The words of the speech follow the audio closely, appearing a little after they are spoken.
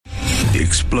The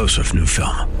explosive new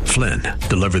film, Flynn,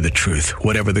 deliver the truth,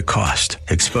 whatever the cost,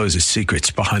 exposes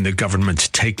secrets behind the government's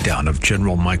takedown of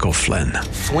General Michael Flynn.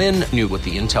 Flynn knew what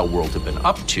the intel world had been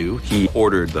up to. He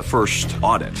ordered the first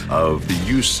audit of the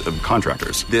use of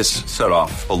contractors. This set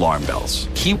off alarm bells.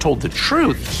 He told the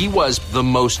truth. He was the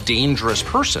most dangerous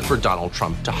person for Donald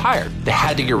Trump to hire. They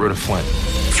had to get rid of Flynn.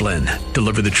 Flynn,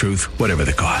 deliver the truth, whatever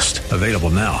the cost. Available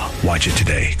now. Watch it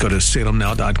today. Go to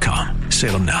salemnow.com.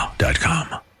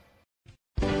 salemnow.com.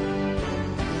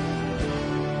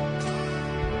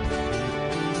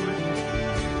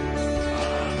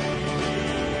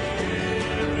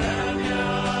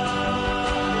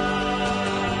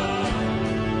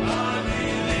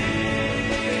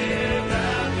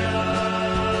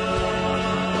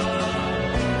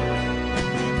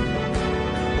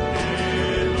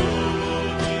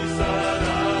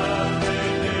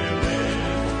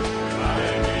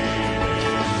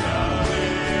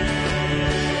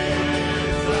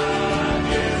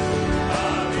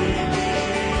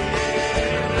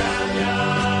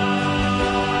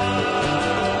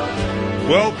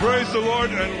 Well, praise the Lord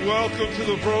and welcome to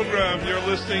the program. You're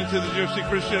listening to the Gypsy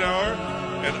Christian Hour,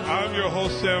 and I'm your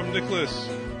host, Sam Nicholas.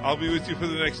 I'll be with you for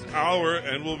the next hour,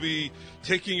 and we'll be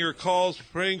taking your calls,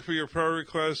 praying for your prayer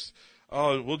requests.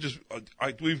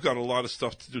 We've got a lot of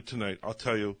stuff to do tonight. I'll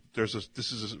tell you, this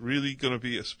is really going to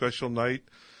be a special night.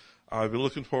 I've been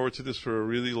looking forward to this for a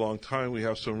really long time. We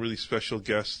have some really special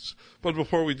guests. But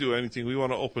before we do anything, we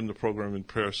want to open the program in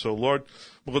prayer. So, Lord,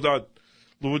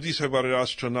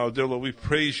 dear Lord, we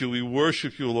praise you, we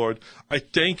worship you, Lord. I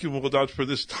thank you, God, for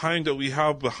this time that we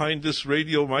have behind this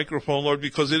radio microphone, Lord,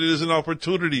 because it is an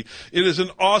opportunity. It is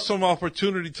an awesome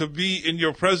opportunity to be in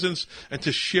your presence and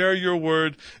to share your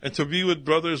word and to be with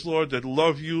brothers, Lord, that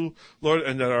love you, Lord,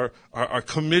 and that are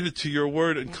committed to your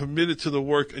word and committed to the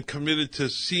work and committed to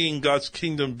seeing God's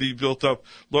kingdom be built up.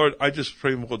 Lord, I just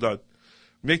pray, God,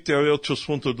 make the real to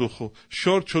Swanto Ducho.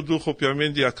 Short Choducho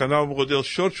Piamendia, Canal Model,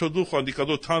 Short Choducho, and the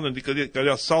Cadotan, and the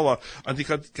Cadia Sala, and the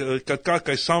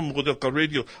Kataka Sam Model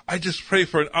Radio. I just pray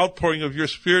for an outpouring of your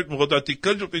spirit, Modati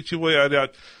Kajopichiway.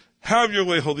 Have your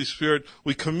way, Holy Spirit.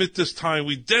 We commit this time,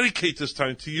 we dedicate this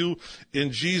time to you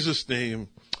in Jesus' name.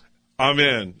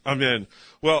 Amen. Amen.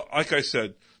 Well, like I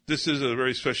said, this is a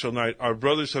very special night. Our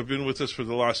brothers have been with us for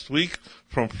the last week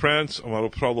from France. Amaro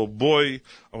Paulo Boy,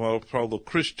 Amaro Paulo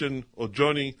Christian,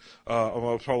 Ojoni,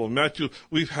 Amaro Paulo Matthew.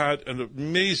 We've had an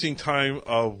amazing time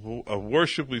of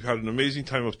worship. We've had an amazing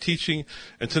time of teaching.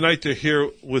 And tonight they're here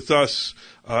with us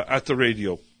at the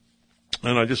radio.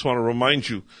 And I just want to remind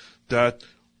you that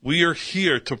we are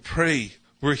here to pray.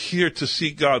 We're here to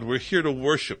seek God. We're here to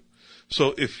worship.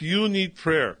 So if you need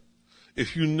prayer,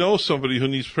 if you know somebody who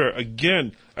needs prayer,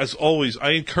 again, as always,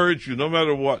 I encourage you, no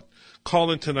matter what,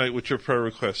 call in tonight with your prayer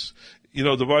requests. You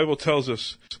know, the Bible tells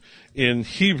us in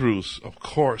Hebrews, of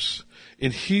course,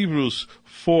 in Hebrews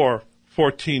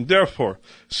 4:14, therefore,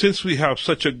 since we have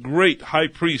such a great high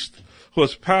priest who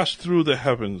has passed through the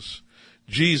heavens,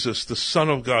 Jesus, the Son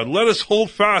of God, let us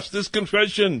hold fast this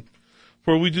confession,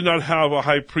 for we do not have a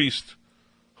high priest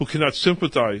who cannot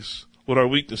sympathize with our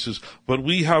weaknesses, but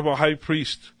we have a high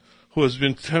priest who has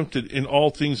been tempted in all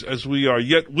things as we are,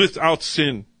 yet without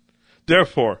sin.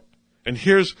 Therefore, and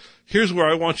here's where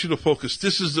I want you to focus.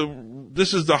 This is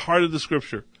the heart of the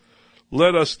scripture.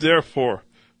 Let us therefore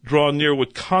draw near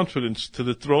with confidence to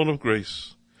the throne of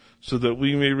grace, so that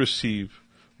we may receive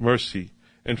mercy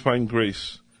and find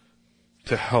grace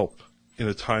to help in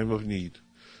a time of need.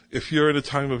 If you're in a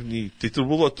time of need, if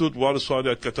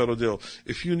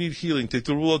you need healing,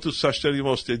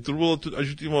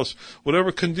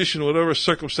 whatever condition, whatever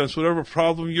circumstance, whatever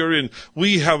problem you're in,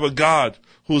 we have a God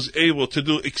who's able to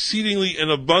do exceedingly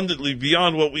and abundantly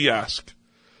beyond what we ask.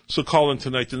 So call in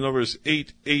tonight. The number is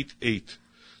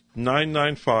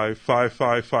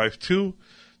 888-995-5552.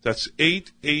 That's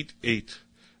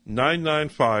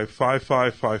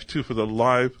 888-995-5552 for the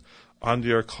live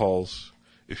on-the-air calls.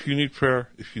 If you need prayer,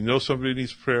 if you know somebody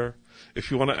needs prayer,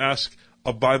 if you want to ask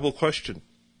a Bible question,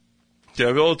 te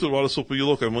avea tu wala so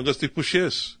puyo kai mangas te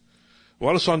pushes.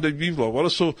 Wala so ande Biblia, wala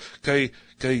so kai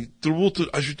trubutu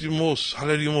ajutimos,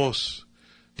 halerimos.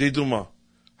 De duma.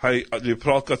 Hai le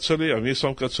pral katsale,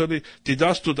 amisam katsale, te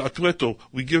dastu atueto,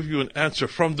 we give you an answer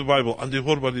from the Bible ande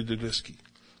vorbali de leski.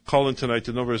 Call in tonight,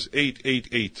 the number is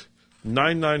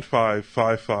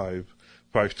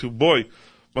 888-995-5552. Boy,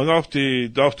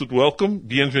 welcome,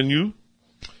 bienvenue.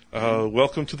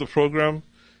 Welcome to the program.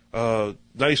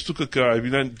 Nice to kaka,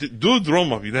 do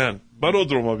droma, bilan. Baro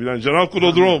droma, bilan. Janal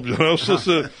kudo drom, janal sos,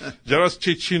 jaras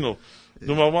chechino.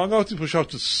 No mamangauti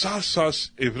pushautu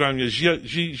sas evramia,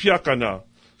 jiakana.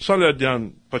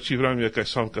 Saladian, pachivramia kai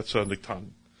sam katsa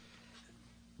liktan.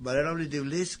 Barerau de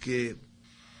vles que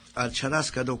al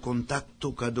charas cado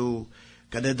contacto,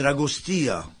 cade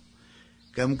dragostia,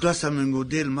 că am clasa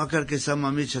mengodel, măcar că s-am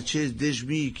ameci acest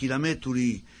 10.000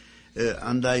 kilometri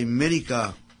andai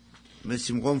America,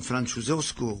 mesim rom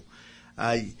francuzosco,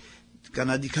 ai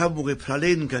canadicabure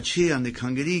pralen ca ce ande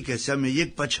cangeri, că seame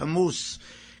iec pachamos,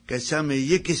 că seame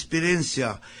iec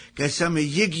experiența, că seame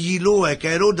iec giloa, că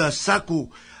eroda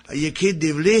sacu, iec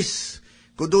de vles,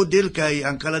 codo del că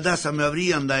an Canada sa me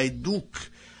avri andai duc,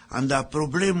 anda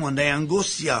problemo, andai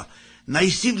angostia,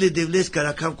 naisible de vles că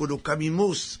racam codo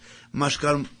camimos,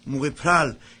 mașcal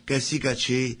murepral, că sica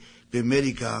ce pe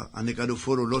America ande cado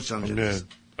foro Los Angeles.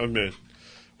 Amen. Amen.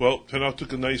 Well,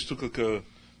 penautucă naistucă că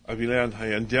avilean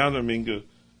hai andiana minga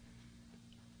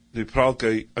de pral că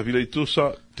avilei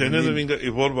tusa tenene minga e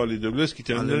vorba li de vleski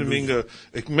tenene minga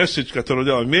ek message că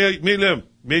trodea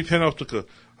me penautucă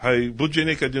hai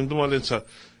bugene că din duma lența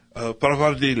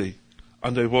pravardele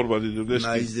andai vorba li de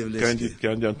vleski că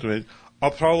andian tume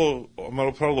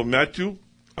apralo Matthew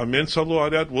amensalo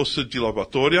ariat vossa de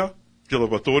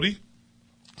lavatori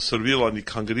servila ni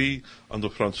cangri ando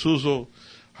franzuzo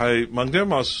hai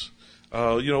mangemas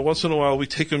once in a while we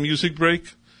take a music break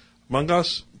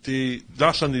mangas te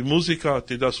das an die musica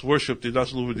te das worship te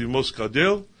das luva di música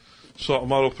del so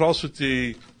amaro pralso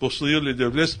te posliule de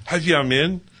vles havi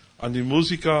amen an die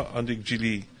musica an die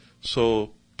gili so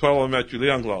parlament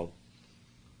le anglal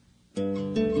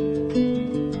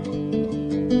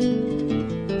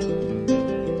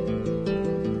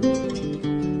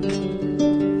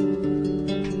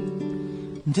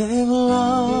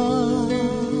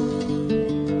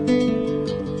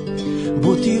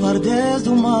Butivardez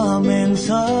uma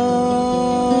mensa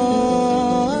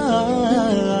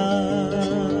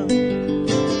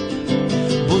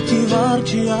Butivar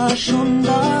ci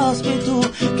ashundas pe tu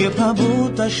Che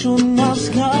prabuta shundas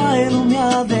kai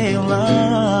lumea de la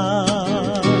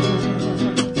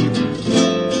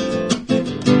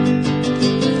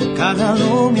Cada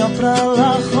lumea pra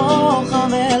la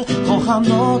hohamel Hoham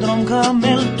nodrom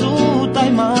camel tu tai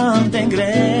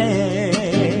mantengre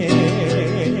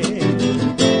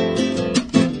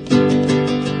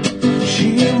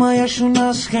mai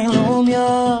așunască în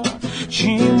lumea,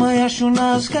 și mai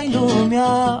așunască în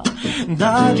lumea,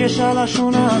 dar ce și-al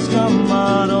așunască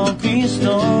maro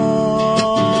Cristo.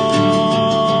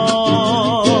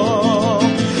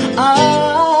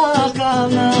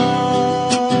 Acana,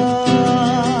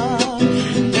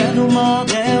 de numai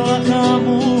de la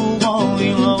camu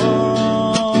oilo,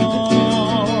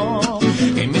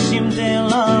 că mi simte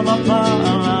la mapa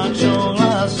la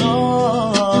ciolazo.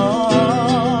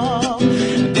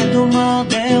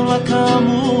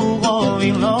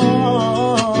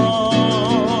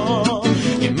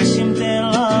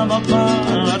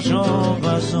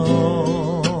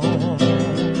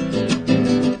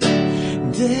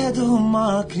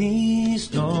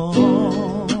 Cristo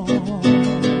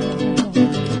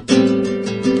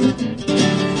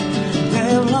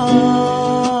Devla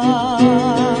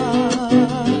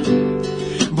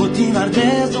Butivar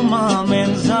desde uma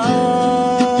mensa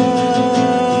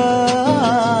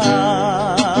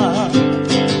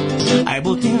Ai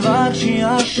butivar și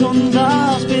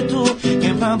așundas pe tu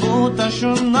Că pra buta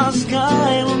așundas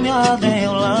cai lumea de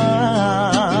la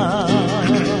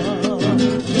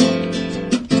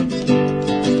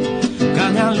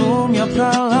lumea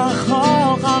pra la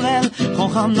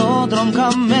hoham nodrom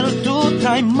camel tu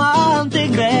tai mante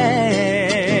greu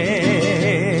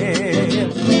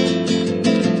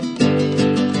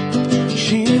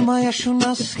Și mai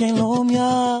așunască-i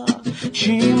lumea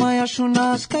Și mai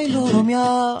așunască-i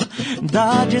lumea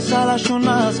Da ce s-al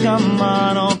așunască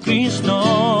mano Cristo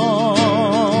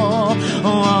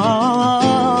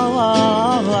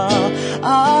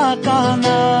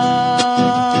Acana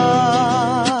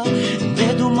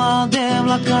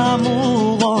la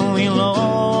camu oilo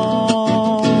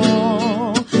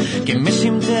che mi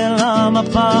simte la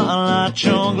mapa la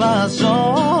cioglazo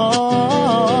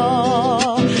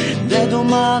de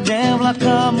doma de la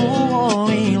camu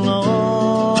oilo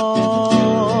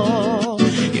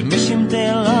che mi simte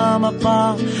la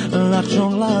mapa la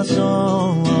cioglazo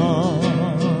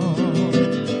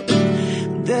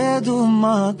de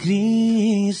doma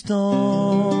Cristo.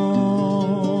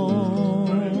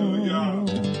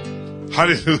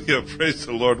 Hallelujah. Praise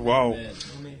the Lord. Wow.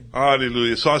 Amen.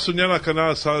 Hallelujah. So asunyana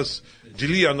kana sas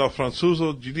jili anda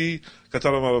franzuzo jili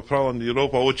katalama pralan di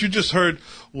Europa. What you just heard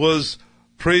was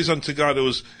praise unto God. It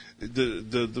was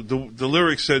the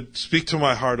lyric said, "Speak to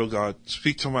my heart, O God.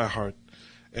 Speak to my heart."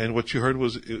 And what you heard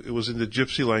was it was in the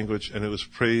Gypsy language, and it was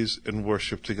praise and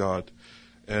worship to God.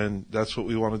 And that's what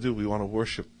we want to do. We want to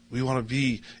worship We want to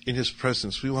be in His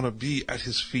presence. We want to be at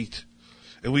His feet.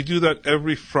 And we do that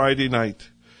every Friday night.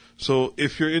 So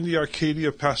if you're in the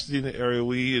Arcadia, Pasadena area,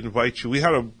 we invite you. We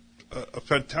had a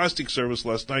fantastic service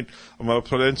last night. Am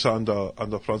presenza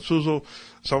anda Franzuzo,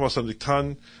 sama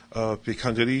sanditan,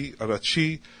 pekangari,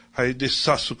 arachi, hay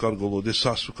desasukar golo,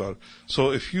 desasukar.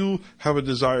 So if you have a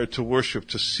desire to worship,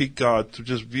 to seek God, to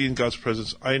just be in God's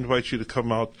presence, I invite you to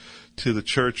come out to the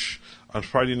church on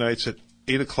Friday nights at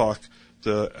 8 o'clock.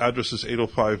 The address is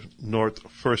 805 North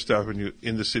 1st Avenue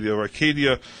in the city of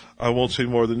Arcadia. I won't say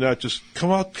more than that. Just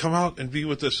come out and be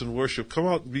with us in worship. Come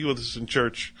out and be with us in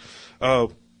church on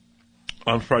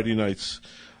Friday nights.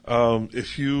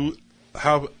 If you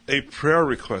have a prayer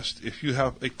request, if you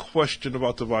have a question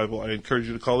about the Bible, I encourage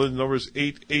you to call in. The number is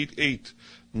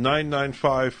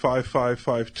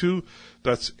 888-995-5552.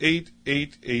 That's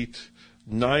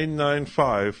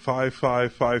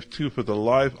 888-995-5552 for the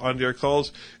live on-air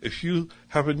calls. If you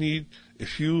have a need,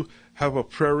 if you have a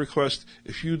prayer request,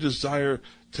 if you desire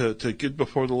to get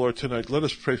before the Lord tonight, let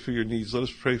us pray for your needs. Let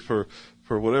us pray for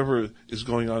whatever is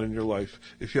going on in your life.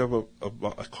 If you have a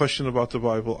question about the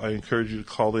Bible, I encourage you to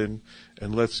call in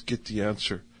and let's get the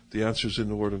answer. The answer is in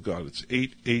the Word of God. It's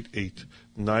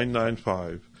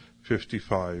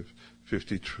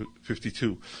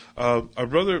 888-995-5552. Our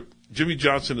brother Jimmy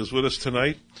Johnson is with us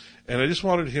tonight, and I just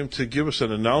wanted him to give us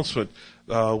an announcement.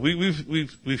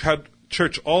 We've had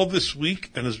church all this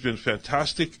week, and it's been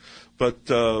fantastic. But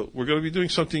we're going to be doing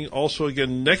something also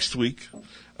again next week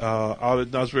out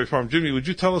at Nosbury Farm. Jimmy, would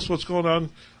you tell us what's going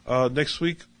on next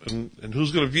week and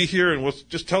who's going to be here, and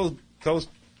just tell us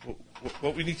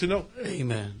what we need to know.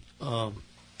 Amen.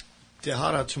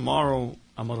 Tehara tomorrow,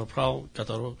 Amara Prao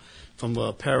Kataro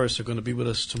from Paris are going to be with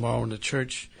us tomorrow in the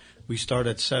church. We start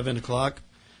at 7 o'clock.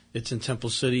 It's in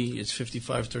Temple City. It's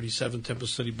 5537 Temple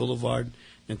City Boulevard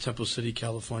in Temple City,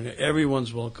 California.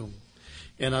 Everyone's welcome.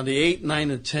 And on the 8th,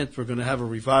 9th, and 10th, we're going to have a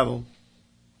revival.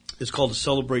 It's called to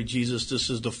Celebrate Jesus. This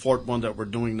is the fourth one that we're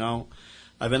doing now.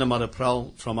 I've been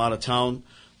from out of town.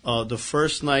 The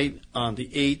first night on the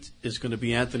 8th is going to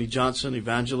be Anthony Johnson,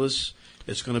 evangelist.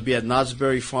 It's going to be at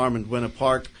Nosbury Farm in Buena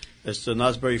Park. It's the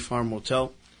Nosbury Farm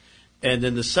Motel. And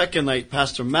then the second night,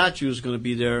 Pastor Matthew is going to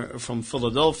be there from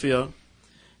Philadelphia.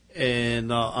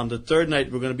 And on the third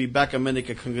night, we're going to be back at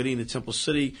Menica Kangarin in Temple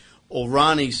City.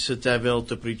 Orani Sitavel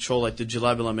Teprichol, like the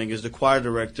Jilabilameng, is the choir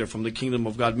director from the Kingdom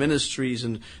of God Ministries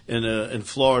in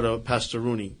Florida, Pastor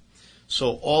Rooney.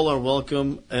 So all are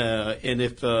welcome. And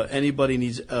if anybody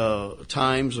needs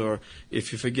times, or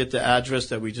if you forget the address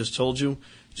that we just told you,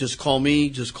 just call me,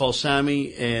 just call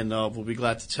Sammy, and we'll be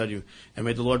glad to tell you. And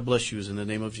may the Lord bless you in the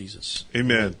name of Jesus.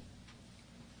 Amen.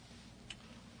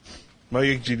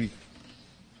 Mayek Jiri.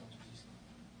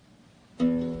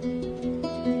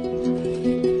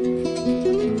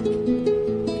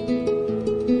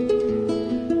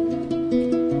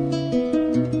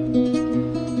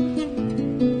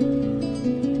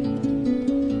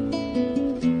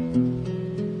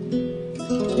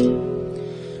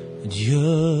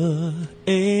 Dieu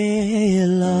est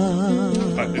là.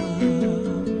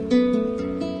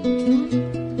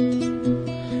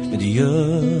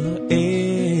 Dieu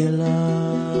est là.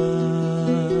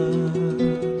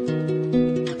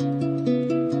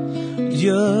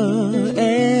 Dieu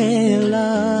est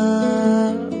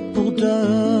là pour te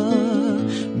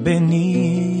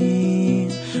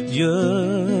bénir.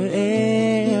 Dieu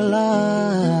est là.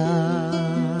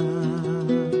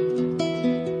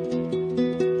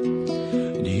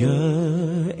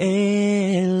 Dieu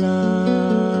est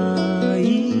là,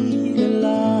 il est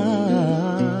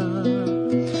là.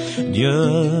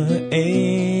 Dieu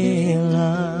est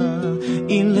là,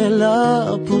 il est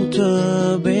là pour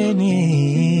te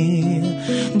bénir.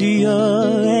 Dieu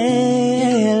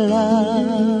est là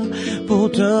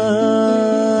pour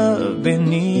te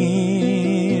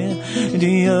bénir.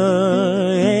 Dieu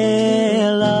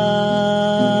est là.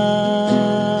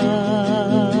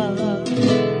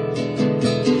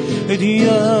 Dieu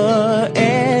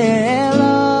est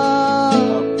là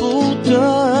pour te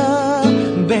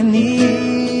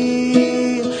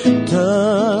bénir,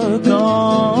 te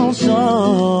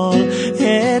console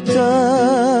et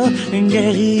te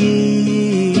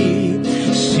guérir.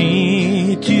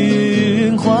 Si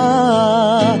tu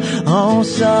crois en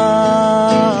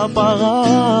sa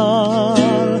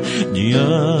parole, Dieu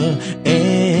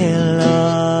est là.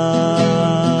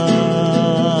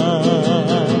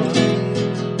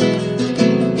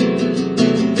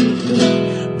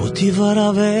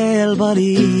 Varavel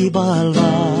bari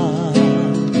balva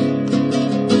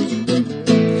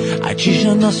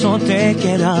Achishana sonte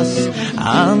keras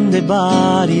ande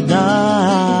barida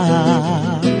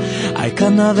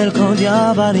veliko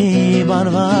diavoli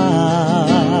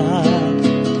barvat.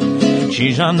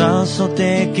 Žana so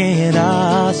te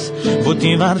keras,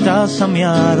 buti varta sam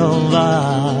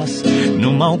jarovas,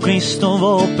 numa u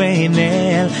Kristovo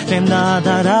penel te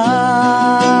nadara.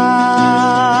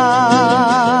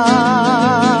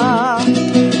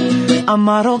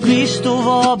 Amaro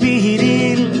Kristovo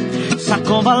biril,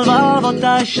 sakoval valvo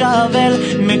ta shavel,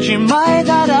 meči mai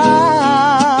dara.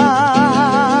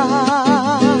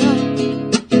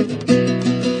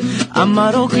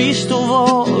 Amaro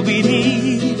Kristovo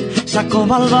biril,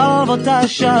 sakoval valvo ta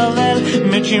shavel,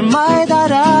 meči mai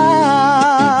dara.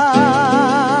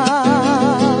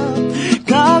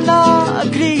 Kana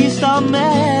Krista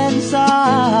mensa,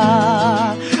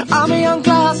 ami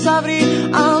ancla savri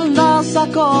anda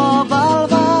sakoval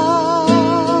valvo.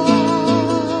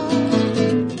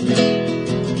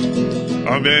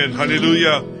 Amen.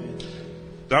 Hallelujah.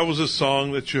 That was a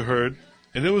song that you heard,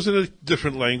 and it was in a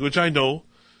different language. I know.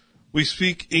 We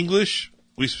speak English,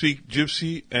 we speak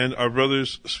Gypsy, and our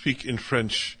brothers speak in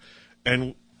French.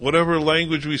 And whatever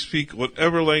language we speak,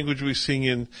 whatever language we sing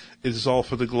in, it is all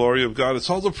for the glory of God. It's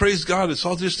all to praise God. It's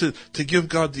all just to give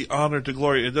God the honor, the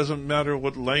glory. It doesn't matter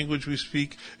what language we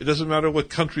speak. It doesn't matter what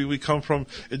country we come from.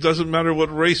 It doesn't matter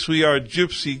what race we are,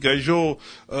 Gypsy, Gajo,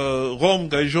 Rom,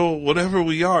 Gajo, whatever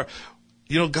we are.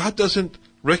 You know, God doesn't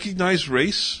recognize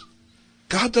race.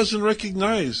 God doesn't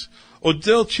recognize.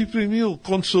 Odel Chiprimil,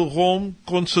 Consul Rom,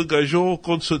 Consul Gajo,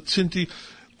 Consul Tsinti,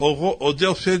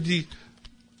 Odel Fedi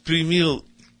Primil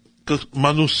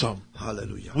Manusam.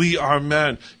 Hallelujah. We are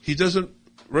man. He doesn't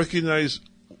recognize,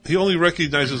 he only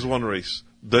recognizes one race,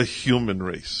 the human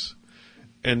race.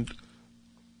 And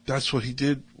that's what he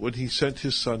did when he sent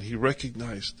his son. He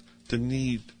recognized the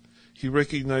need. He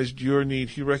recognized your need.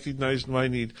 He recognized my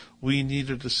need. We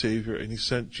needed a Savior, and he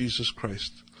sent Jesus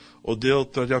Christ. Odel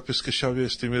tadyapiska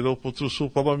shaveste meropotrusu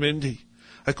palamendi.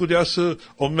 I could ask a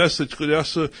message, could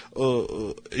ask a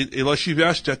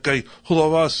elashivyashta kai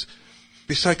hulavas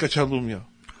bisaika chalumya.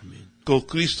 Go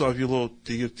Christo avilo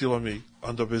te yirtilame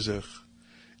anda bezech.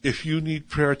 If you need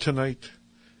prayer tonight,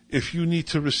 if you need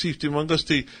to receive, te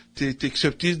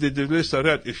acceptis de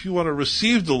devlesarat, if you want to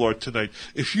receive the Lord tonight,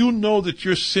 if you know that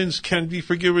your sins can be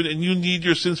forgiven and you need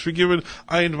your sins forgiven,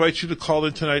 I invite you to call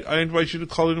in tonight. I invite you to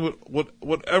call in with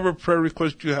whatever prayer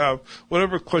request you have,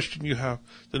 whatever question you have.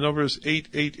 The number is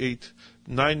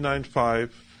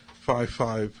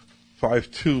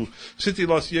 888-995-5552. City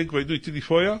Las Yegway du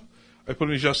Tilifoya. I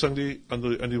put in Jasangdi and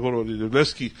the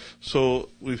Leski. So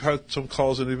we've had some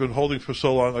calls and they've been holding for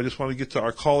so long. I just want to get to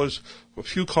our callers, a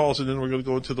few calls, and then we're going to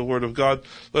go into the Word of God.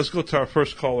 Let's go to our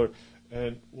first caller,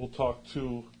 and we'll talk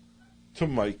to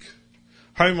Mike.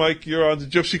 Hi, Mike. You're on the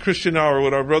Gypsy Christian Hour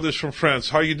with our brothers from France.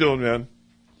 How you doing, man?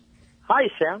 Hi,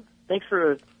 Sam. Thanks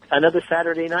for another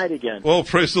Saturday night again. Well,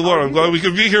 praise the Lord. I'm glad we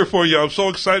could be here for you. I'm so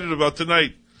excited about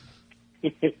tonight. I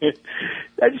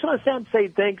just want to say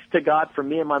thanks to God for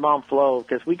me and my mom, Flo,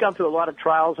 because we've gone through a lot of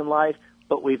trials in life,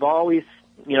 but we've always,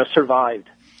 survived.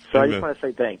 So Amen. I just want to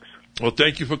say thanks. Well,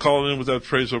 thank you for calling in with that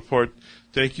praise report.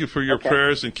 Thank you for your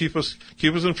prayers, and keep us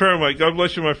in prayer, Mike. God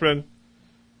bless you, my friend.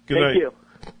 Good night. Thank you.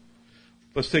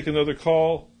 Let's take another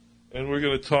call, and we're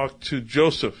going to talk to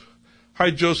Joseph. Hi,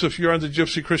 Joseph. You're on the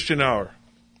Gypsy Christian Hour.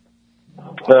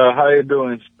 How you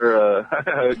doing, sir?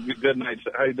 Good night.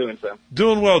 How you doing, Sam?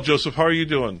 Doing well, Joseph. How are you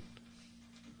doing?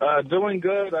 Doing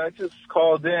good. I just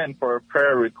called in for a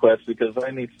prayer request because I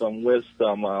need some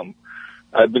wisdom.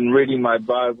 I've been reading my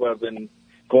Bible. I've been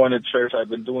going to church. I've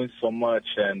been doing so much,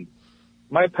 and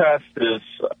my past is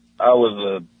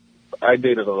I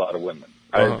dated a lot of women.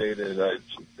 Uh-huh.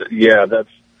 That's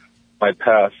my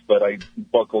past. But I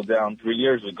buckled down 3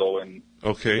 years ago, and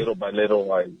little by little,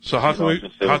 So how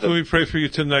can we pray for you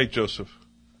tonight, Joseph?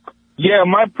 Yeah,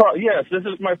 yes, this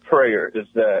is my prayer. Is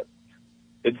that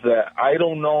I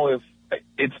don't know if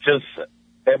it's just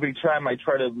every time I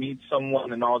try to meet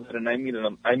someone and all that, and I meet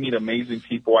amazing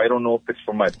people. I don't know if it's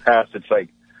from my past. It's like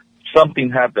something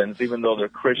happens, even though they're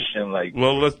Christian. I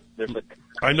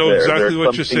know exactly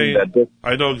what you're saying.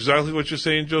 I know exactly what you're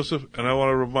saying, Joseph, and I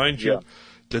want to remind you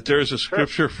that there is a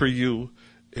scripture for you,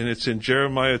 and it's in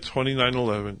Jeremiah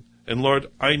 29:11. And Lord,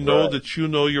 I know that you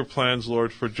know your plans,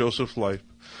 Lord, for Joseph's life.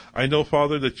 I know,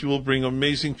 Father, that you will bring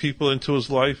amazing people into his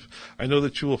life. I know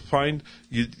that you will find,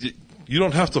 you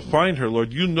don't have to find her,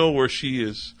 Lord. You know where she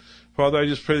is. Father, I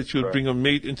just pray that you would bring a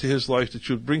mate into his life, that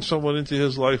you would bring someone into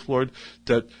his life, Lord,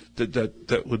 that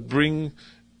would bring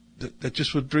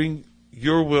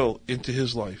your will into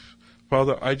his life.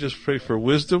 Father, I just pray for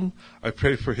wisdom. I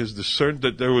pray for his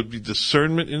that there would be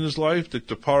discernment in his life, that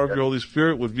the power of your Holy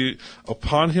Spirit would be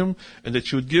upon him, and that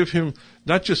you would give him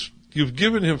not just You've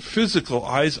given him physical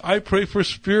eyes. I pray for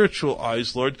spiritual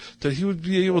eyes, Lord, that he would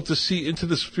be able to see into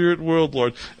the spirit world,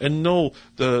 Lord, and know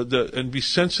and be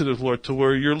sensitive, Lord, to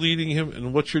where you're leading him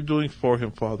and what you're doing for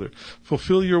him, Father.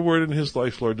 Fulfill your word in his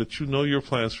life, Lord, that you know your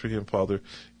plans for him, Father.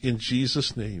 In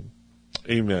Jesus' name,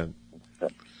 amen.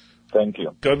 Thank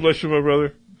you. God bless you, my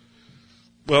brother.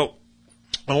 Well,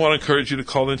 I want to encourage you to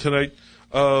call in tonight.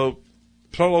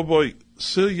 Praloboy,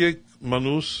 Silyek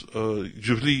Manus,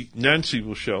 Juvli Nancy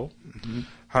Bushel.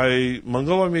 Hai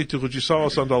Mangala me to Kujisawa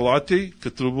Sandalati,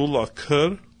 Katrubula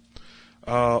Kur.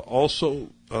 Also,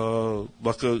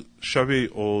 Laka Shavi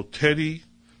o Teddy.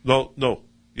 No,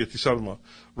 Yetisarma.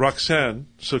 Roxanne,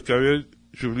 Sukawir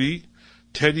Juvli,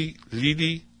 Teddy,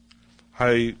 Lidi,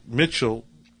 Hai Mitchell,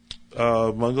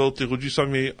 Mangal te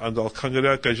Kujisami and Al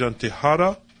Kangara Kajan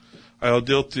Tehara. Ai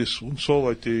Deltis Unsol,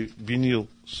 ai te Binil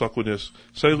Sakunes.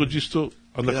 Sai Rujisto,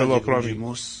 and the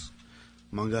Kalaprami.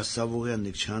 Manga savore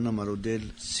andekchana marodel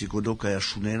sikodo kaya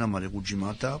shunena mare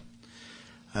gujimata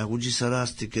a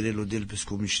gujisaras te kerelo del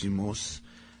peskomishlimos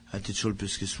a te chol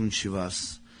peskesun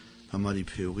chivas amari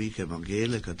peori ke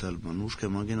mangele katal manush ke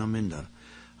mangena mendar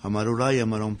amarorai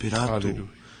amaron pirato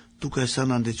tu ka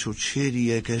sana de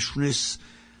chocheri e ke shunes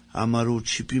amaro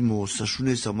chipimos a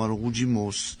shunes amaro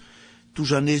gujimos tu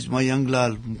janes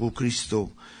mayanglal mgo Cristo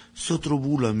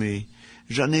sotrobula me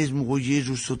Janez mgo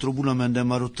Jesus sotrobula me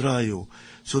andamaro traio,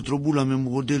 sotrobula me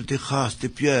mgo del Texas te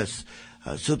pies,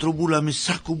 sotrobula me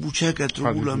sacco buceca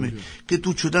trobula me, che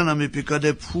tu ciudana me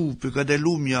pecade fu, pecade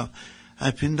lumia,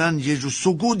 ai pendan Jesus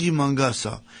sogodi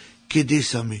mangasa, che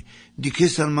desame, di che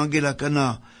san mangela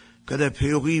cana, cade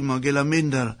peori mangela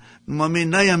mendar, numa me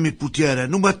naia me putere,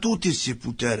 numa tutti si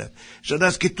putere,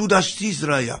 jadas che tu das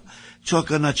Israia, ciò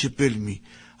cana cepelmi,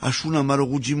 ashuna maro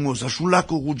gujimos, ashun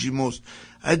laco gujimos,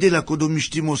 ai de la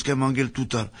codomistimos che mangel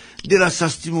tutar, de la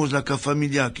sastimos la ca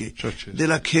familia che, de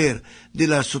la care, de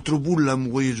la sotrobulla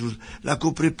muoiejus, la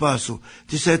coprepaso,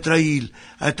 te sai trail,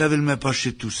 ai tavel me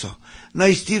pache tout ça. Na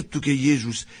istir tu che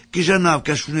Jesus, che janav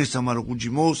ca shunesa maro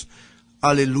gujimos,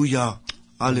 alleluia,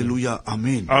 alleluia,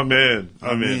 amen. Amen,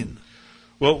 amen.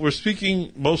 Well, we're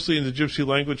speaking mostly in the Gypsy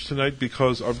language tonight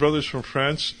because our brothers from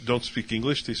France don't speak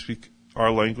English. They speak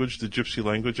our language, the Gypsy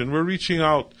language, and we're reaching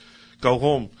out,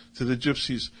 Galhom, to the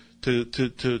Gypsies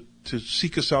to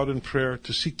seek us out in prayer,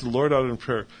 to seek the Lord out in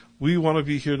prayer. We want to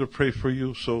be here to pray for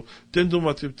you. So,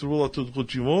 dendumate trula to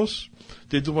gujimos,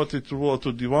 dendumate trula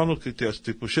to divano, que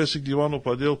te pushesik divano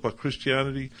padel pa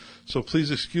Christianity. So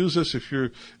please excuse us if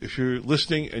you're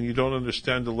listening and you don't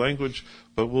understand the language,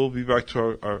 but we'll be back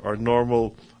to our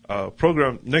normal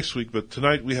program next week. But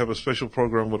tonight we have a special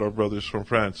program with our brothers from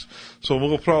France. So,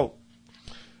 Mugo Pral,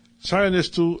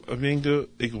 Sayanestu Aminga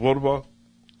Igvorba,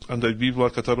 and the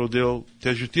Biblia Catarodel, te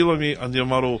ajutilami and the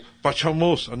amaro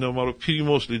pachamos and the amaro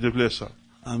pirimos li deblesa.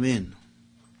 Amen.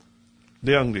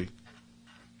 De angli.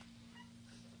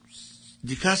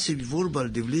 Di case vorba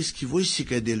devleski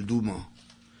voisica del duma.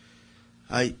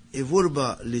 Ai e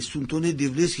vorba le suntone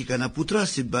devleski cana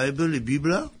putrase Bible le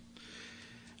Biblia.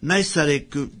 Nai sare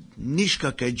că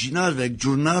nișca ca ginal vec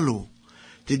giornalo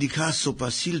te di caso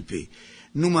pasilpe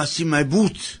numa si mai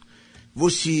but.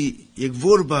 Vosi e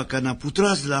vorba ca na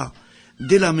putrasla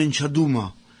de la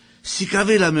menciaduma, si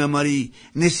cavela mea mari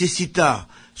necessità,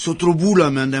 sotrobula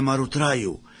mea ande maro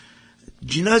traio.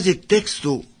 Ginazec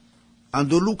texto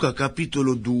ando Luca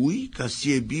capitolo 2, ca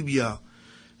sie Biblia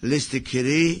leste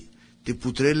chere te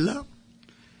putrella,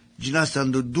 ginas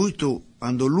ando duito,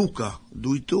 ando Luca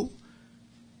duito,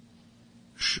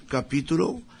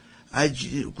 capitolo,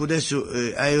 adesso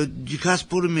hai dicas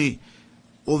por me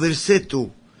o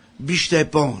versetto Bishta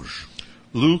eponge.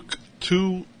 Luke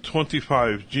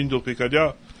 2:25, Jindo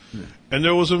Pekadia. And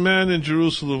there was a man in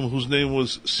Jerusalem whose name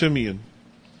was Simeon.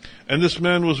 And this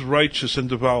man was righteous and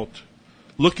devout,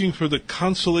 looking for the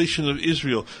consolation of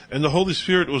Israel, and the Holy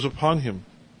Spirit was upon him.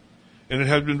 And it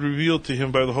had been revealed to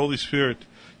him by the Holy Spirit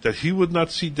that he would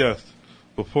not see death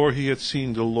before he had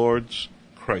seen the Lord's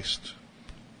Christ.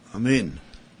 Amen.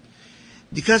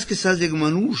 Dicas que saldeg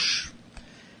manush,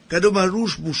 Cado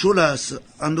manush busholas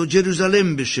ando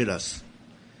Jerusalem beshelas.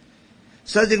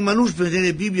 Saldeg manush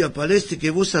pentru Biblia paleste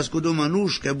că vos ascodo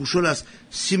manush că busholas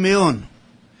Simeon.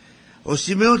 O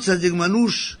Simeon saldeg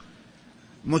manush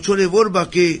mochole vorba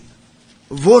că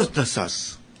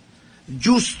vortasas.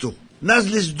 Justo,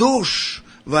 nazles dosh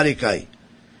varecai.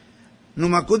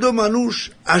 Numa codo manush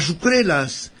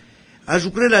ajucrelas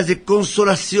de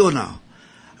consolaciona.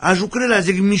 Ajucrelas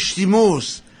de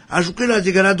mistimos, ajucrelas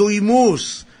de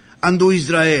gradoimos. Ando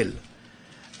Israel.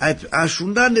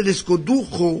 Așundanele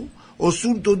duho, o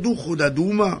sunto duho da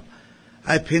duma,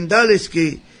 ai pendales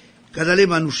che, cadale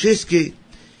manușesche,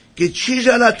 che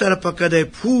cija la tarpa kada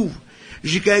puv,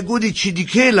 jica godi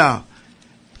cidikela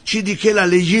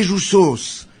le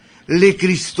Jesusos, le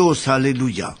Christos,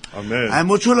 alleluia. Amen. Ai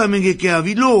mochola menge che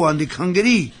avilo, andi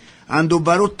kangeri, ando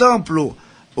baro templo,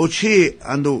 oce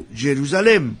ando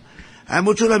Jerusalem. Ai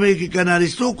mochola menge che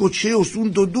canaristo, coce o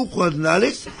sunto duco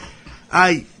andales,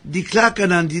 ai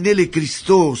diclacan andinele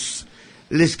Christos,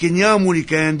 les keniamuri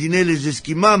ca andinele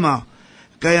zeskimama,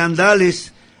 ca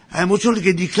andales, ai mochol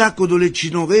che diclaco do le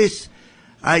cinores,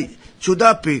 ai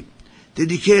ciodape, te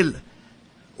dichel,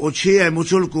 oce ai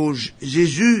mochol co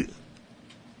Jésus,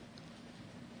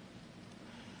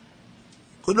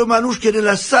 quando manuș che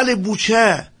la sale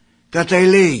bucea, ca tai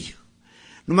lei,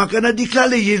 numai că n-a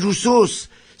diclale Jesusos,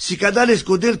 si cadale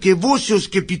scodel che vosios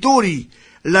chepitori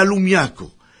la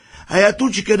lumiaco. Ai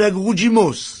atunci când ai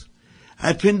gugimos,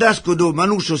 ai pendasco do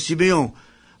manușo Simeon,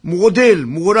 murodel,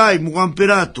 murai,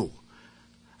 muramperato,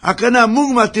 a cana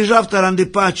mugma te jaftaran de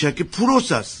pacea, che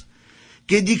purosas,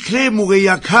 che dicle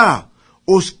mureiaca,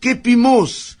 os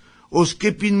kepinmos,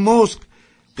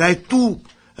 ca tu,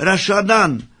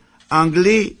 rashadan,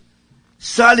 anglais,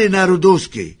 sale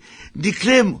narodosche,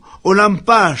 diclem o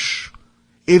lampaș,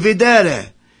 e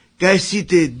vedere, ca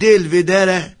site del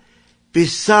vedere, pe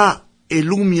sa e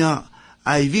lumea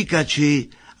ai vicace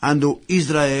ando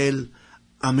Israel.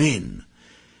 Amen.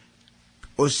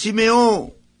 O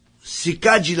Simeon si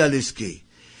cagila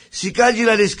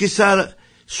lesche sar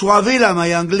suavela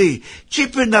mai anglais. Ce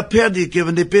pena perde che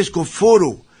vende pesco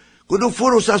foro, quando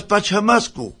foro sa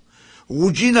spacciamasco,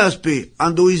 ruginas pe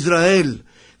ando Israel,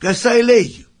 ca sa e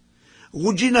lei.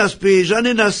 Ruginas pe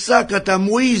janena sa cata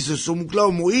Moise,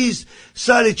 somuclau Moise,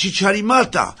 sare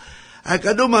ciciarimata, a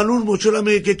cada manul mochola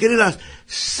me que quereras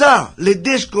sa le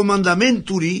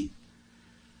descomandamenturi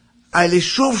a le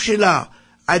șovșela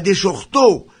a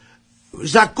deșohto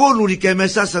zaconuri que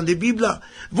mesasan de Biblia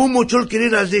vo mochol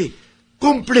quereras de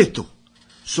completo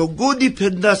so godi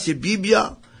pendase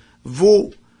Biblia vo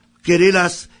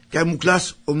quereras que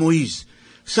muclas o Moise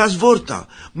sas vorta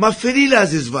ma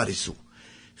felilas esvarisu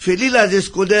felilas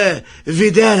escode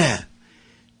vedere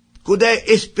code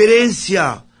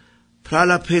experiența pra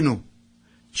la peno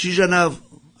Cijanav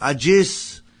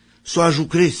ages so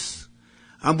ajucres.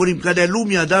 Amborim cada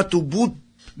lumea datu bud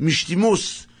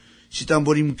miștimos. Si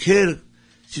tamborim ker,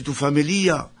 si tu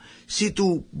familia, si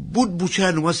tu bud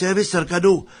buceanu, ma se aveți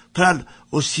sarcado pral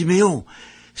o Simeon.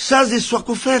 Sazes so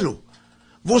acofelo.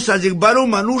 Vos sazec baron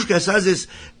manușca, sazes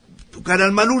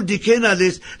canal manul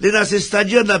dikenales, le nas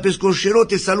stagiar la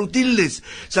pescoșerote salutilles,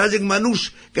 sazec manuș,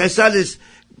 ca sales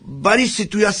bari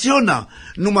situaționa,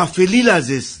 numai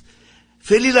felilazes.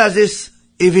 Felilazes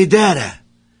e vedere.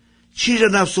 Cine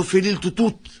n-a so felil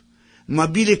tutut, ma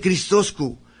bile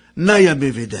Cristoscu n-aia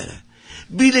me vedere.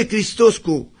 Bile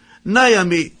Cristoscu n-aia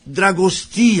me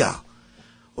dragostia.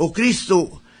 O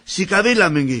Cristo si cavela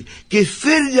menge, che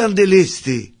ferdian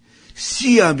dell'este,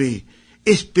 sia me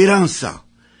speranza.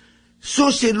 So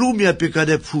se lumea pe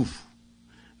care puf,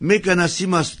 me cana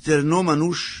sima sterno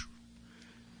manuș,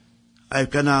 ai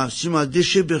cana sima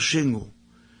deșe berșengo,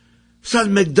 sal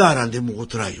megdaran de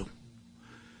mugotraio.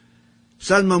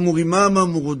 Sal ma mugi mama,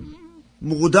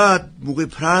 mugudat, mugi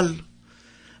pral,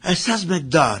 ai sas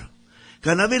megdar,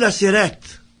 cana vela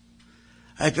seret,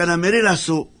 ai cana merela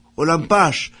so o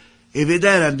lampaș, e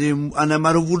vedere ane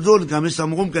marovurdon, ca mesa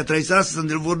mugum ca traisas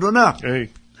andel vordona.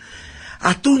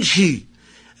 Atunci,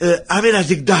 avea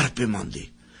zigdar pe mande.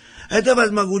 Ai davas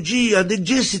magugi, ade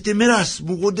Gypsy temeras,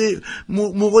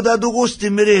 mugoda dogos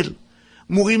temerel,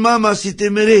 mugi mama si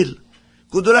temerel,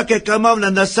 Codora che camavna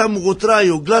nasa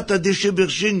mugotraio, glata de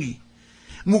shebershenghi.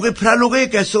 Muge praloge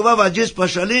che sovava ges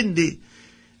pashalende.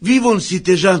 Vivon si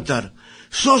te jantar.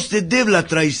 Sos te devla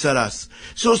traisaras.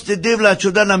 Sos te devla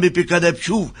ciodana me pe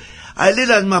cadepciu. Ai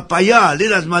lelas ma paia,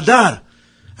 lelas ma dar.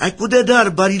 Ai cude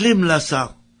dar barilem la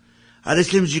sa.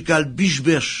 Areslem jical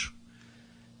bishbesh.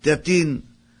 Te atin.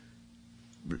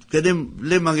 Kedem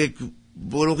lemangek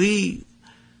borori.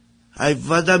 Ai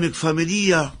vadamek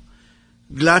familia.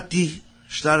 Glati.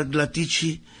 Star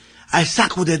glatici, ai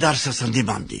sacu de dar să se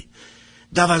demande.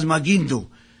 Davas magindo,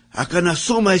 a cana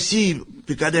soma si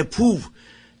pe care puv,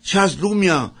 ceas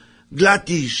lumea,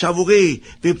 glati, șavore,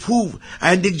 pe puv,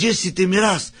 ai îndegges si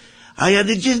temeras, ai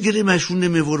îndegges gere mai șunde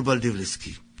me vorba de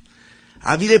vleschi.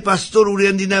 Avile pastorul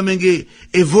andina menge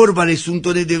e vorba le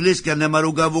suntone de vleschi ane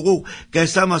marogavogo, ca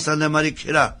sama sa ne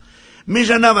marechera. Me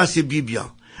janava se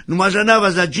Biblia, numai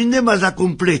janava za ginde ma za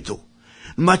completo.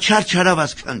 Ma cearcearava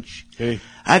scanci.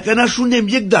 Ai că n-așundem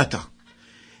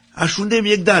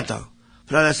ek data,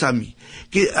 fralea Sami,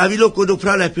 că avilo codo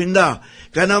fralea penda,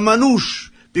 că n-am manuș,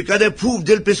 pe care puv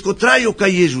del pescotraio ca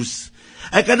Iesus.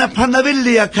 Ai că na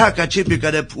panavelle a caca cepe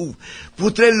care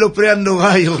putrello preando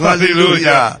gaio,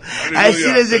 alleluia. Ai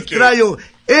sile zectraio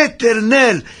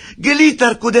eternel,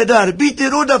 gelitar cu de dar, bite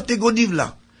rodav te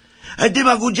godivla. Ai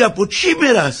demagogia po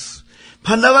cimeras,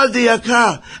 panaval de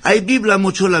iaca, ai bibla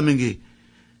mochola menge.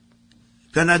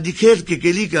 Cana diker que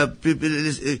gelica,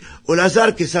 o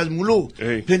lazar que sal mulo,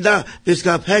 penda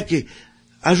pesca peke,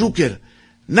 ajuker,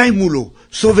 n-ai mulo,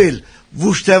 sovel,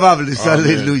 vuștevavle,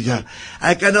 aleluia.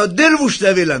 Ai că n-o del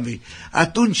vuștevela mi,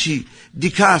 atunci,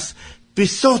 dicas, pe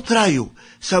so traiu,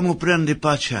 să mă prende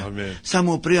pacea, să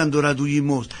mă prende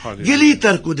raduimos,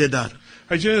 gelitar cu de dar.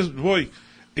 Hai genes, voi,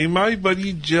 e mai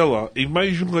bari gela, e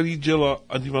mai jungari gela,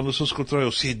 adimano să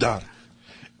scotraio, se dar.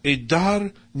 E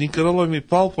dar, nincărăla mi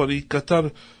palpari,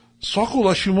 catar, soacul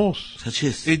așimos.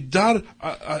 E dar,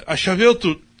 așa aveau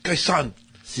tu, caisan.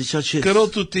 Cărăl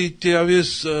tu te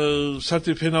aveți,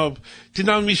 sate penal, te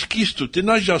n-am mișchistu, te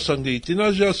n-a jas anglei, te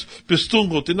n-a jas pe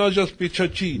stungo, te n-a jas pe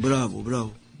ceaci. Bravo,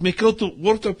 bravo. Me cărăl tu,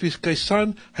 orta pe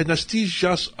caisan, hai n-asti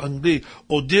jas anglei,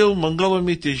 odel mangala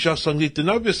mi te jas anglei, te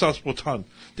n-a besas potan.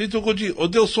 Te togogi,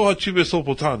 odel soha ci besal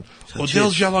potan.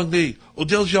 Odel jal anglei,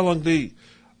 odel jal anglei.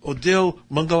 Odel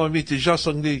mangala mi te jas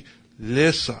anglei,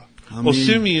 lesa. O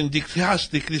semi în dicteas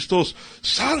de Hristos,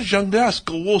 sar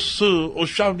janglească o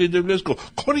șavle de Vlesco,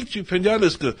 conici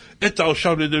pendealescă, eta o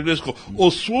șavle de Vlesco, o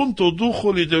sfânto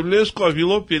Duhului de Vlesco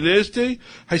avilo pelestei,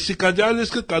 hai se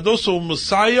cadealescă cadoso o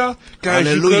Măsaia, ca a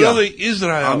jucărălă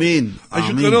Israel. Amin. A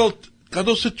jucărăl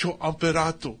cadoso cio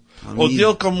amperato.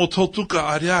 Odel ca mototuca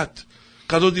ariat,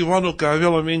 cado divano ca avea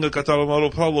la mingă catalamaro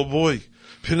pralo voi,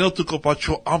 peneltu copa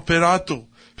cio amperato.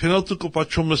 Penaltu ko pa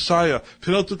čo Messiah,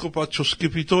 penaltu ko pa čo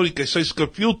scriptori, că s-ai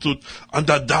scăpiutut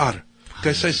anda dar,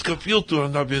 că s-ai scăpiutut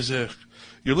anda bezer.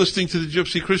 You're listening to the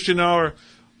Gypsy Christian Hour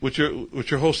with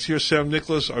your host here, Sam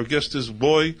Nicholas. Our guest is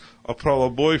Boy, a Prala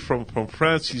Boy from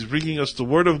France. He's bringing us the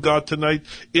Word of God tonight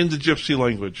in the Gypsy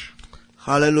language.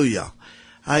 Hallelujah.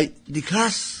 Ai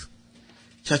dicas,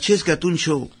 ți-acest că atunci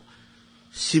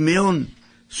Simeon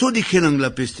s-o dichelang la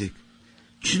peste.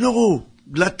 Cinogo,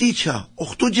 glaticea,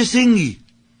 ochtoge sengi.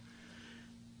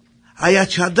 Ai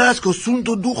achadas co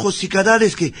sunto dujo si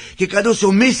cadales que cados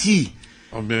o Messi.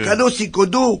 Amen. Cados si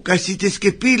codo, ca si te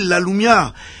skepil la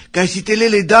lumia, ca si te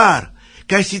lele dar,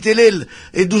 ca si te lele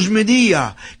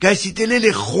edujmedia, ca si te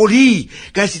lele joli,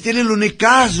 ca si te lele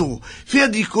necaso, fea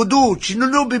di codo, ci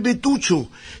non ho bebetuccio,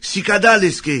 si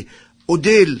cadales que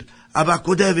odel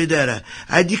abacodea vedere.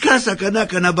 Ai di casa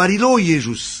cana barilo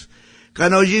Jesus,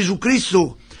 cana Jesus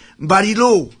Cristo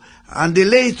barilo, ande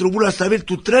lei trobula saber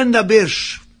tu trenda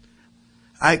berș.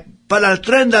 Ai para al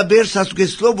trenda bersa su que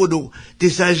slobodo te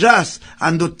sajas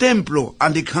ando templo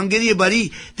ande cangerie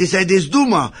bari te sai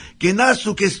desduma que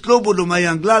nasu que slobodo mai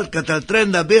anglal cat al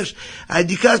trenda bers ai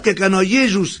dicas que cano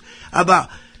Jesus aba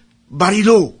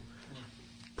barilo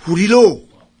purilo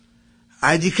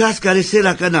ai dicas que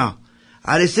aresela cana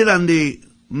aresela ande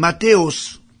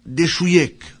Mateos de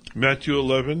Shuyek Matthew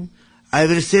 11 ai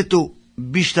verseto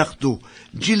bishtakto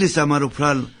giles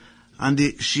amaropral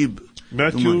ande shib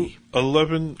Matthew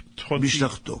 11:28,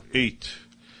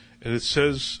 and it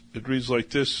says, it reads like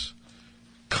this: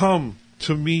 Come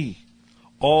to me,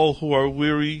 all who are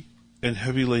weary and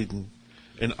heavy laden,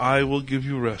 and I will give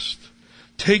you rest.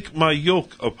 Take my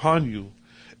yoke upon you,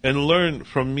 and learn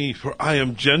from me, for I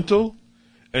am gentle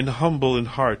and humble in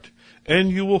heart, and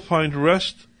you will find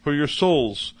rest for your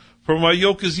souls. For my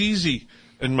yoke is easy,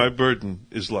 and my burden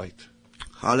is light.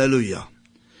 Hallelujah.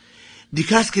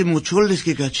 Dicas que mocholes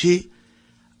que caché,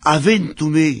 aven tu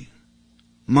me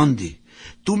mandi,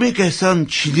 tu me ca san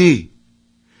cine,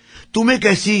 tu me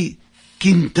ca si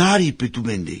quintari pe tu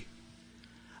mende.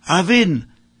 Aven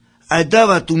ai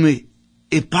dava tu me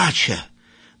e pacea,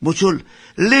 mochol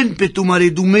len pe tu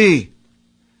mare du me,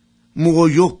 mugo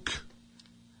yoc.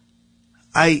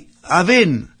 Ai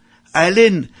aven, ai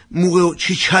len mugo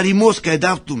chicharimos ca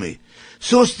dav tu me.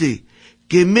 Soste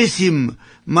que mesim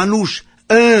manush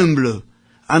humble,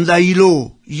 anda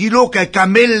ilo ca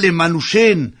camelle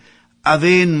manushen,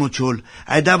 aven mochol,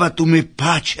 ai dava tu me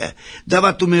pace,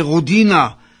 dava tu me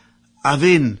rodina,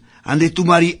 aven, ande tu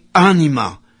mari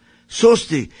anima,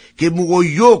 soste, che mugo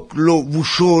yoc lo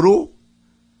vushoro,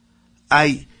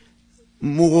 ai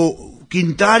mugo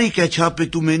quintari ca chape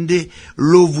tu mende,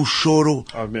 lo vushoro.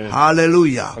 Amen.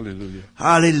 Hallelujah. Hallelujah.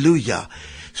 Hallelujah.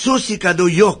 Sosti ca do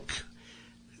yoc,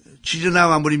 ci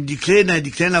volim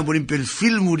diclena volim pel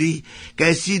filmuri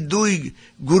ca si dui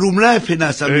gurumla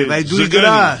fena sa me vai dui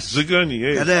gras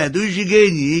zigani cada dui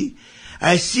gigeni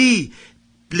asi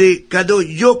ple cado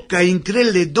yo ca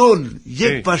increle don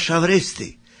yek pa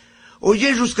shavreste o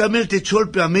Jesus camel te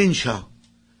cholpe amencha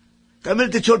Camel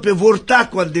te ciol pe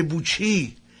vortaco al de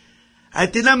buci. Ai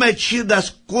te na mai cir da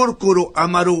scorcoro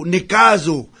amaro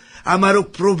necazo, amaro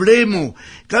problemo.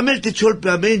 Camel te ciol pe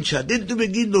amencia. Dentu me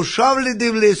gindo șavle de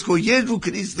vlesco, Iesu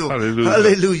Cristo. Aleluia.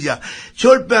 Aleluia.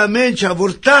 Ciol pe amencia,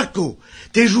 vortaco.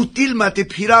 Te jutilma te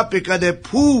pirape ca de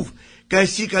puv. Ca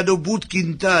si ca do but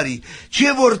chintari.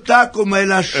 Ce vortaco mai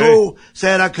la show sa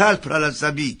era calpra la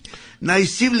sabi. Na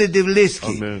isivle de vleschi.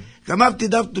 Amen. Cam apte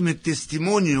daptu me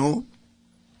testimonio.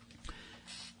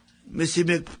 Me si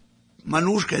me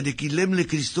manușca de chilemle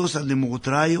Hristos al de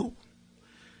mogotraio.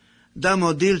 Da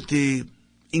modelte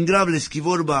ingravle schi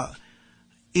vorba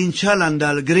in cealaltă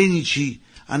al grenicii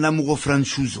ana mugo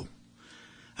franciuzo.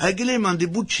 Ai gleman de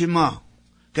but cema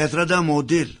ca trada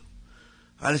model.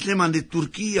 Alesleman de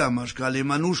Turquia, mas ca le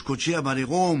manușco cea mare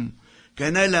rom, ca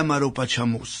n-ai la maro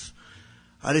pachamos.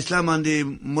 Alesleman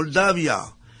de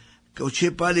Moldavia, ca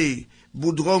ce pale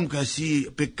budrom ca si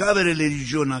pe cavere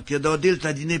religiona, că dau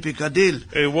delta din pe cadel.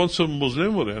 Ei, want some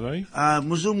Muslimuri, n-ai? A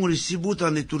muzumuri si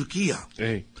butan de Turquia.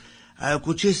 Ei. A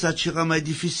cu ce sa cera mai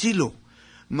dificilo.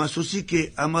 Ma sosi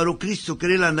che amaro Cristo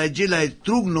crela naigela e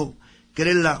trugno,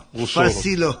 crela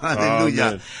facilo.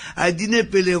 Aleluia. A dine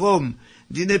pe le rom.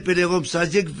 Dine pe le rom sa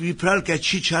zic vipral ca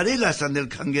cicciarela sa nel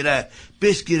cangera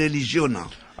peschi religiona.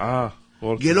 Ah,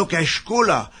 Gelo ca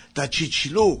școla ta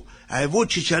cicilo. Ai vo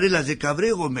cicciarela ze cavre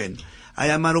romen.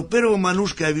 Ai amaro pero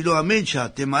manușca avilo amencia,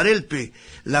 te marelpe,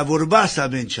 la vorbasa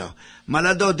amencia.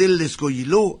 Malado del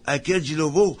lescoilo, ai chergilo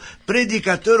vo,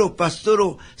 predicatoro,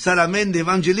 pastoro, salamende,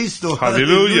 evangelisto.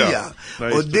 Aleluia.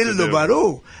 O del lo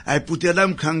baro, ai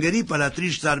puteram cangeri,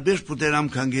 palatriș sarbeș, puteram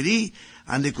cangeri,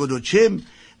 ande codocem,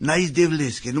 nais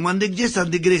devlesche. Nu mandec ges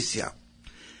ande Grecia.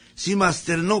 Si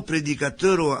masterno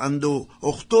predicatoro ando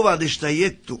octova de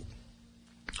staiettu.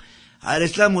 Ai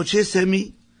reslamo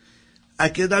cesemi,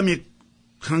 ai chedam e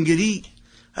cangeri,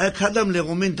 ai cadam le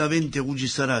romenta vente ugi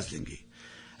sarazlenghi.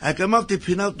 Ai cam te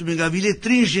pinautu mi gavile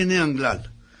tringene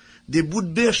anglal, de bud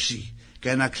bersi,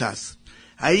 ca na clas.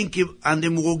 Ai inche ande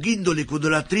murogindole cu de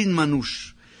la trin manuș.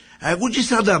 Ai ugi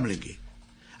sadamlenghi.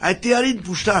 Ai te arin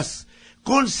puștas,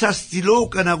 con sa stilo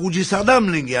ca na ugi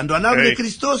sadamlenghi, ando anam de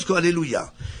Hristos cu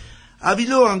aleluia.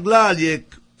 Avilo anglalie,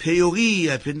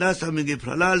 peoria, pendasa menge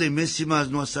pralale, messimas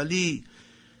no sali,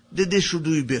 de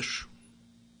deșudui beș.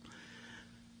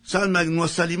 Salmag no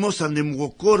salimos ande muro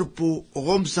corpo,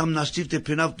 rom sam naștifte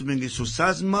penaptu menge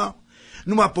susazma,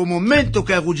 numai pe momentul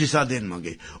că ai rugi sa den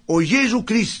mange. O Iesu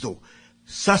Cristo,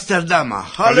 sa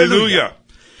sterdama, Aleluia.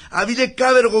 Avile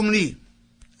caver romli,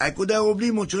 ai codea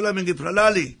romli mociola menge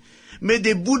pralale, me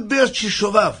de bud beș ci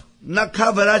șovav, na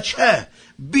cavera ce,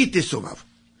 bite sovav.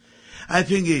 Ai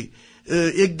penge,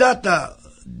 data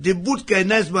de bud ca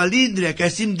nes malindria, ca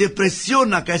sim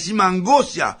depresiona, ca sim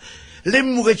angosia, lem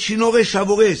murecinove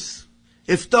șavores,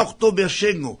 efta october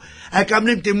șengo, ai cam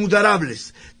lem te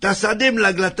mudarables, ta sadem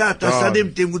la glata, ta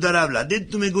sadem te mudarabla, den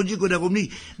tu me gogico de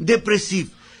romni, depresiv,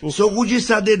 so gugi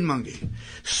saden mange,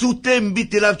 sutem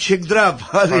bite la cec drav,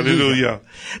 aleluia.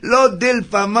 Lo del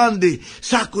pamande,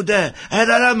 saco de,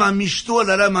 era rama mișto,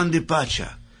 la rama de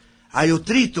pacea, ai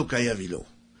otrito ca iavilo.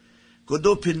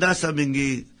 Codo pendasa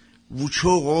menge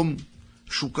vucho rom,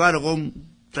 șucar rom,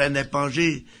 trene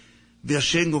panje,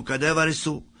 berșengo cadevare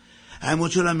su, ai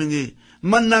mociola menge,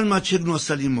 mannan ma cec no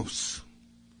salimos.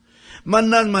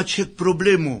 Mannan ma cec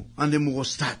problemo ande mugo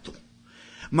stato.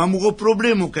 Ma mugo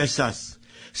problemo ca esas.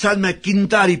 Sal me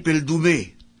quintari pel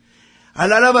dume.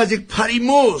 Alaraba zic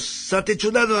parimos, sa te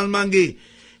ciodano al mange,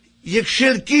 yek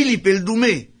shel kili pel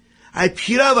dume. Ai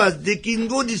pirava de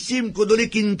kingo di sim codole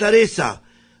quintaresa.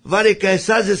 Vare ca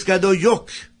esas escado yok.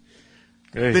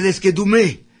 Pelesche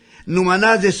dume.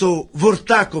 Numanaze so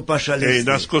vortaco pașaleste.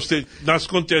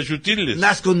 Nasconte ajutilles.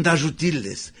 Nasconte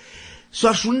ajutilles. So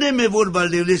așunde me vorba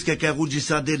levlesca ca rugi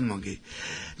sa del mange.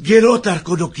 Gerotar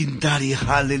codo quintari,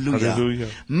 aleluia.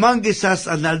 Mange sas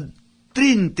anal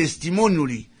trin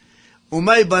testimoniuli. O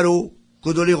mai baro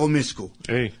codole romesco.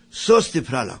 Soste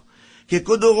prala. Che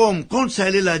codo rom consa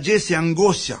ele la gese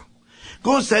angosia.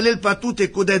 Consa ele patute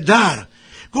code dar.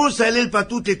 Cosa el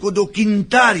patute codo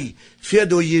quintari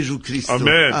fiedo Iesu Cristo.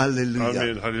 Amen. Aleluia.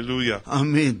 Amen. Hallelujah.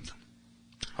 Amen.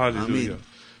 Hallelujah.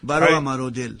 Baro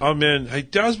amarodel. Amen. Hai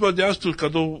teaz badeastul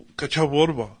cado cacea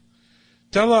vorba.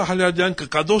 Tela haleadean că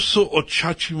cadoso o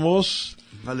chachimos.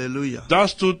 Hallelujah.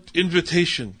 Dastut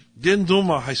invitation. Den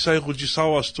duma hai sai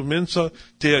rugisawa stumensa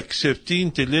te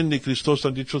acceptin te lenne Christos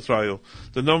an dicho traio.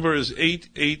 The number is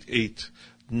 888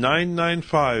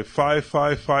 995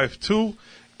 5552.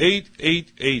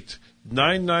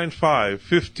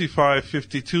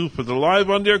 995-5552 for the live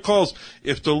on their calls.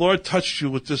 If the Lord touched you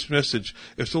with this message,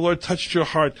 if the Lord touched your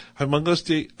heart, you want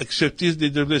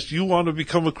to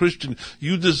become a Christian,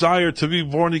 you desire to be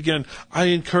born again, I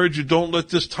encourage you, don't let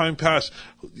this time pass.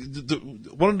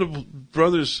 One of the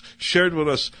brothers shared with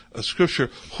us a scripture,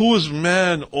 who is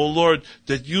man, O Lord,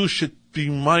 that you should be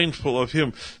mindful of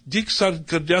him. Diksar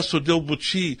kardiaso del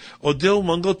buchi, o del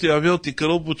mangote avelti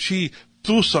karo buchi,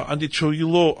 Tusa, andi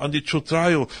choyilo, andi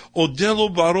chotrayo, o delo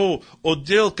baro, o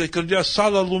del que kardia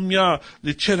sala lumia,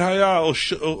 le cherhaya,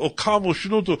 o kamo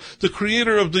shinuto. The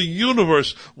creator of the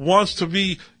universe wants to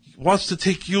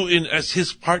take you in as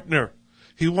his partner.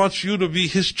 He wants you to be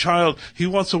his child. He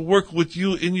wants to work with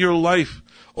you in your life.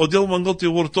 O del mangote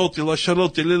vortote, la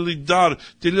sharote, le lidar,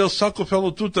 te lel sako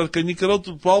felo tutar, que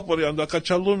nikerotul palpari, anda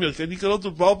kachalumia, que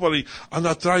nikerotul palpari,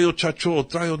 anda trayo chacho,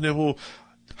 trayo nevo,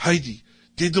 Heidi.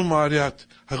 Dedo mariat,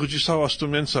 hagujisawa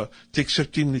stumensa, te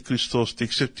acceptin ni Christos, te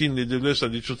acceptin ni devlesa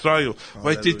di chutrayo,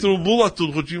 vai te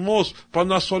trubulatul hujimos,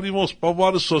 panaswalimos,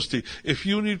 pavarasosti. If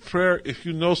you need prayer, if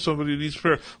you know somebody needs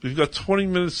prayer, we've got 20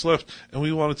 minutes left, and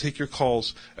we want to take your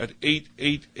calls at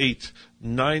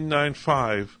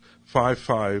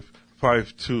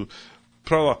 888-995-5552.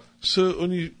 Prala, se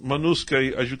uni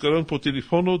manuskaj ajukaran po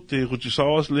telefonu te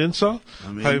rojisawas lensa,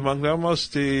 hai manglamas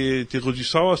te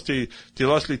rojisawas te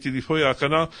lasli telefoja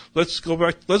akana. Let's go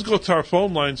to our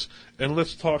phone lines and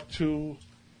let's talk to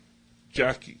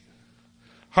Jackie.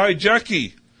 Hi,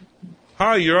 Jackie.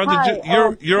 Hi, you're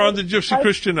on the Gypsy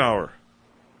Christian Hour.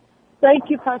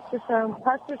 Thank you, Pastor Sam.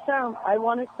 Pastor Sam, I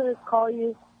wanted to call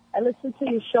you. I listen to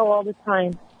your show all the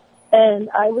time. And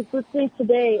I was listening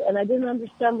today, and I didn't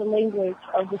understand the language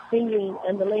of the singing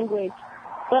and the language,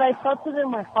 but I felt it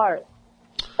in my heart.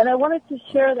 And I wanted to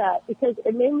share that because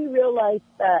it made me realize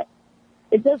that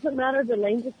it doesn't matter the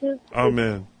languages.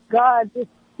 Amen. God just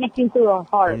speaking through our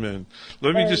heart. Amen.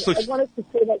 Let me just I wanted to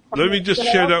say that. Let me just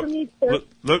share that.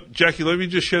 Jackie, let me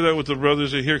just share that with the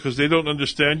brothers that are here because they don't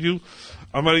understand you.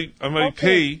 I might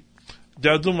pay.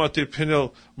 Dadumate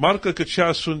penel marca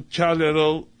kachasun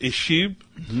chalerol ishib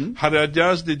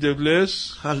haradias de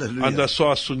debles anda so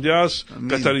asundias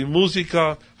katari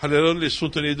musica halerol le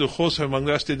suntane de hosa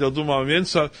mangaste daduma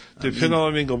mensa de penel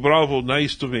amigo bravo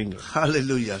nice to venga.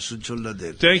 Hallelujah.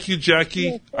 Thank you, Jackie.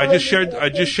 Yes, I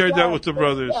just shared that with the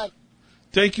brothers.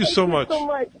 Thank you so much. Can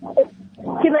I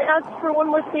ask for one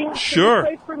more thing? Sure.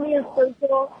 Can you pray for me and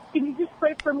Sergio? Can you just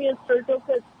pray for me and Sergio?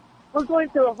 Because we're going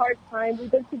through a hard time. We've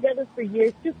been together for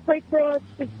years. Just pray for us.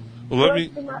 Let's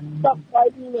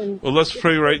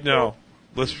pray right now.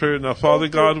 Let's pray right now. Father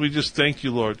God, we just thank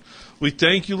you, Lord. We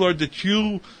thank you, Lord, that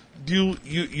you're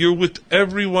with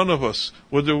every one of us,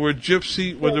 whether we're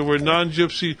Gypsy, whether we're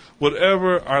non-Gypsy,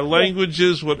 whatever our language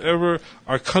is, whatever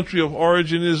our country of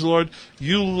origin is, Lord,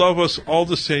 you love us all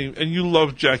the same, and you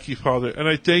love Jackie, Father. And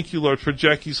I thank you, Lord, for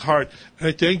Jackie's heart. And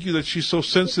I thank you that she's so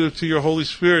sensitive to your Holy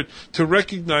Spirit to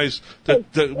recognize that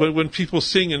when people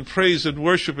sing and praise and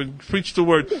worship and preach the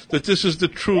word, that this is the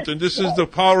truth and this is the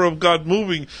power of God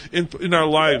moving in our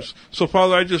lives. So,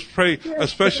 Father, I just pray a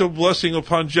special blessing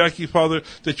upon Jackie, Father,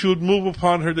 that you would move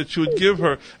upon her, that you would give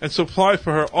her and supply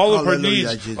for her all of her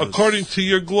needs according to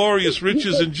your glorious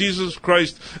riches in Jesus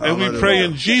Christ. And we pray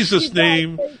in Jesus'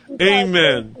 name,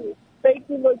 amen. Thank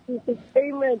you, Lord Jesus.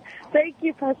 Amen. Thank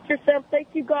you, Pastor Sam. Thank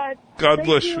you, God. God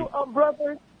bless you.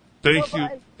 Brother. Thank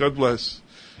Bye-bye. you. God bless.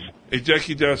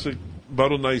 Jackie Dasek,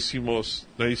 Baro Naisimos,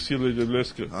 Naisile de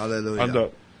Leska. Hallelujah.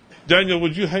 And, Daniel,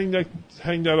 would you hang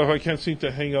that up? I can't seem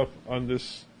to hang up on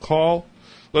this call.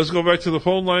 Let's go back to the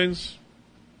phone lines.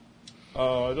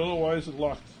 I don't know why is it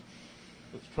locked.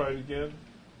 Let's try it again.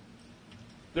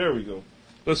 There we go.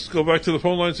 Let's go back to the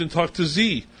phone lines and talk to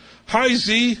Z. Hi,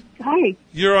 Z. Hi.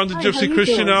 You're on the Gypsy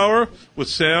Christian doing? Hour with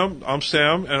Sam. I'm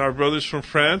Sam and our brothers from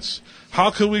France. How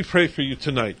can we pray for you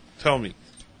tonight? Tell me.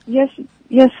 Yes,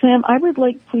 Sam. I would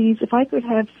like, please, if I could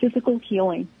have physical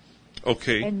healing.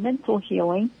 Okay. And mental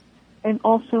healing. And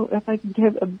also if I could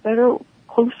have a better,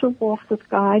 closer walk with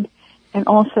God and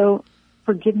also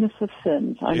forgiveness of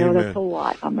sins. I know that's a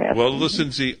lot I'm asking. Well,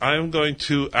 listen, Z, I am going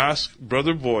to ask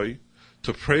Brother Boy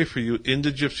to pray for you in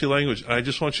the Gypsy language. And I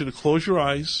just want you to close your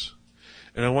eyes,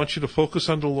 and I want you to focus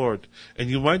on the Lord. And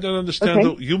you might not understand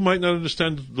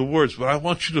the words, but I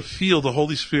want you to feel the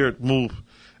Holy Spirit move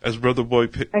as Brother Boy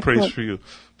prays for you.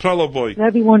 Prala Boy.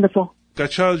 That'd be wonderful.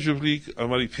 Kacha jublik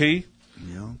amari pei.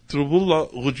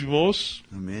 Trubula rujimos.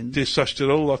 Te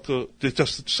sasterola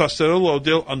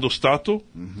odel andostato.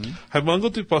 Hamango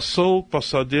te passou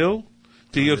passadel.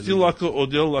 Te yertilaka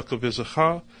odel laka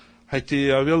vezacha. Hai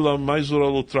te avela mais ora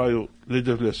lo traio le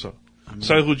devlesa.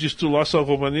 Sai registo lasa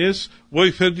romanes,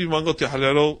 voi ferdi mango te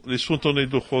halero le sunto ne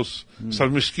duchos,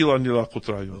 salmiskila ni la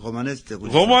kutrayo. Romanes de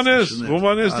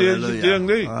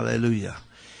anglais. Alleluia.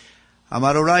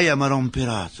 Amarorai amaron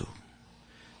perato.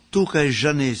 Tu ca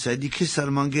jane sai di che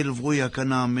sal mangel voia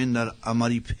cana mendar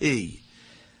amaripei.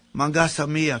 Mangasa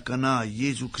mea cana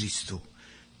Gesù Cristo.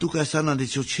 Tu ca sana de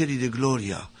cioceri de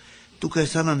gloria. Tu ca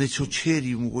sana de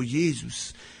cioceri mugo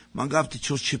Jesus. Mangapte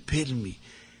ciocepelmi.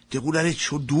 Te gulare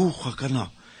cioduha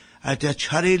cana. A te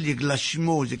acciarelli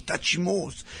glashimos e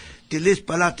tachimos. Te les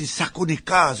palate saco ne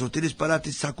caso, te les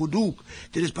palate saco duc,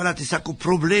 te les palate saco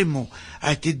problemo.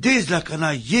 A te desla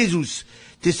cana Jesus.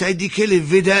 Te sai di che le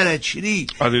vedere ciri.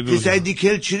 Te sai di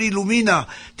che il ciri lumina.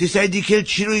 Te sai di che il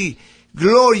ciri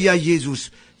gloria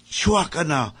Jesus.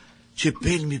 Ciuacana,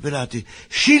 cepelmi pelate,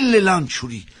 scille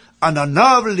lanciuri,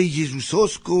 ananavle Jesus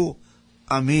osco.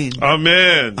 Amen.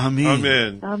 Amen. Amen.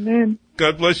 Amen. Amen.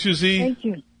 God bless you, Z. Thank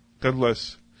you. God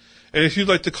bless. And if you'd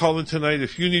like to call in tonight,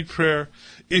 if you need prayer,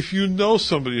 if you know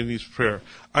somebody who needs prayer,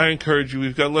 I encourage you.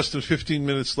 We've got less than 15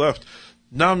 minutes left.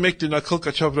 Now make the nakal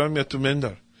kachavramia to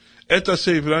mendar. Eta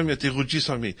se evramia te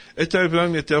rujisami. Eta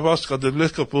evramia te avaska de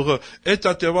leska pura.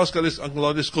 Eta te avaska les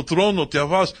angladesko trono te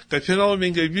avas. Kai final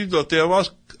minga video te avas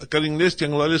kalingleski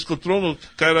angladesko trono.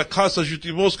 Kai ra casa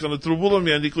jutimoska na trubula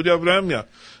mi andi kudia vramia.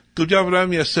 Kudia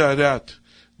vramia se arat.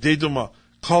 Deduma.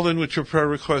 Call in with your prayer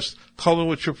request. Call in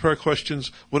with your prayer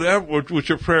questions. Whatever, with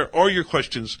your prayer or your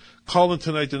questions. Call in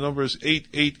tonight. The number is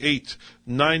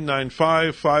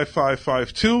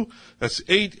 888-995-5552. That's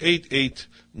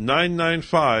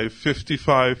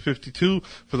 888-995-5552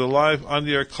 for the live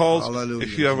on-the-air calls. Hallelujah.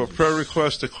 If you have a prayer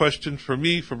request, a question for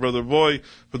me, for Brother Boy,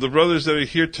 for the brothers that are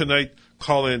here tonight,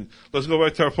 call in. Let's go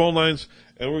back to our phone lines,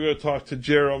 and we're going to talk to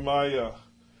Jeremiah.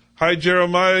 Hi,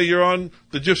 Jeremiah. You're on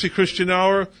the Gypsy Christian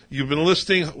Hour. You've been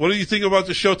listening. What do you think about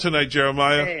the show tonight,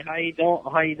 Jeremiah? Hey, how you doing?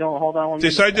 Hold on one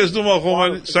minute.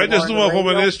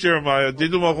 Jeremiah.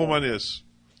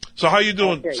 So how you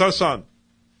doing, okay. Sasan?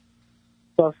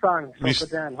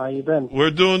 Sasan, how you been? We're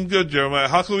doing good, Jeremiah.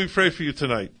 How can we pray for you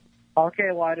tonight?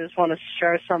 Okay, well, I just want to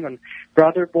share something.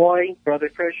 Brother Boy, Brother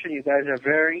Christian, you guys are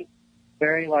very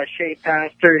lachey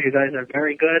pastors. You guys are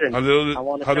very good. And I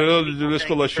want to thank you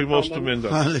for coming.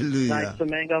 Hallelujah. Nice to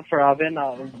mingle for Avin,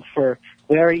 for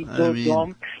very good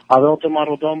dom. Avil to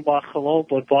marodom bachalo,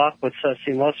 but bach, but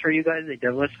simos for you guys. They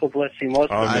devilisko bless simos.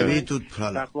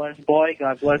 God bless Boy.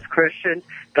 God bless Christian.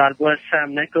 God bless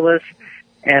Sam Nicholas.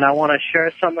 And I want to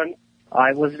share something.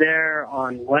 I was there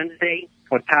on Wednesday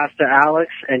with Pastor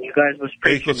Alex, and you guys was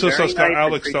preaching very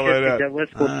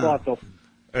nice.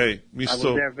 Hey, me I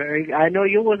still. Was there I know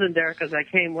you wasn't there because I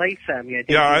came late, Sam.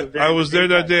 I was there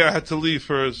that day. I had to leave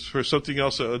for something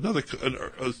else, a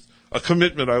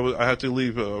commitment. I had to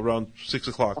leave around 6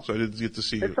 o'clock, so I didn't get to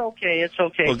see you. It's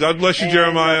okay. Well, God bless you,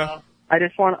 Jeremiah. I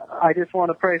just want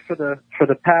to pray for the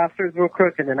pastors real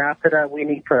quick, and then after that we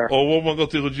need prayer. Oh, we'll go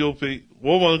to Rujil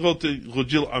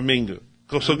Aminga.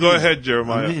 So go ahead,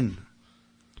 Jeremiah. Amen.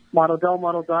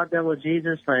 Model God, Devil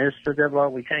Jesus, Maestro Devil,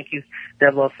 we thank you,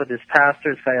 Devil, for this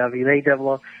pastor, Sayavile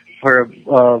Devil, for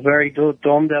very good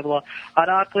dome Devil.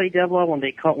 Arakli Devil, when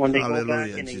they go back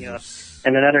in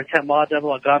another Tema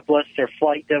Devil, God bless their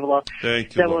flight Devil.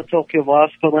 Thank you. Devil Tokyo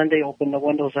Vasco, when they open the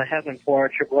windows of heaven, pour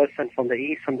out your blessing from the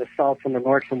east, from the south, from the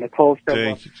north, from the coast Devil.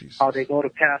 Thank you, Jesus. How they go to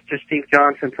Pastor Steve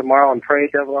Johnson tomorrow and pray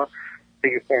Devil. So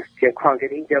your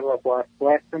congregation Devil,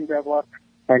 bless them Devil.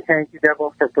 And thank you,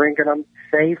 Devil, for bringing them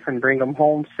safe and bring them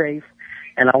home safe.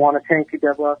 And I want to thank you,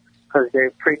 Devil, because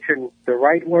they're preaching the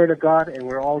right word of God, and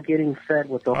we're all getting fed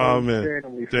with the Holy Spirit,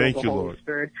 and we feel the Holy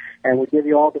Spirit. And we give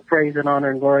you all the praise and honor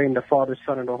and glory in the Father,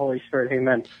 Son, and the Holy Spirit.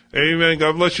 Amen. Amen.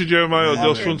 God bless you, Jeremiah.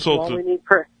 Well, we need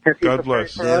prayer. God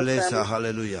bless.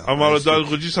 Hallelujah. Amara dal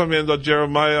gujisam and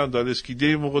Jeremiah and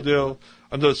iskide model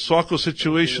and the swako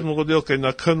situation model kay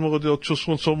nakan model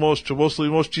chuswon so most mostly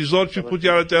most chizor chi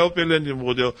pudjara te help elendi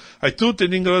model I tut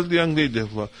in English liang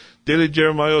devla dele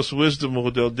Jeremiah's wisdom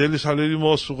model dele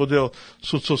salimos model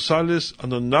sutsosalis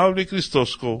and the navli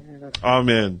Christosko.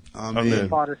 Amen. Amen.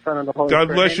 Father, Son, and the Holy God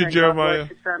Spirit. bless you, Amen. Jeremiah. God bless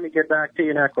you, Sammy. Get back to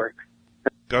your network.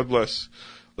 God bless.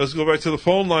 Let's go back to the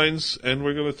phone lines, and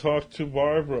we're going to talk to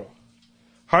Barbara.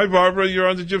 Hi, Barbara. You're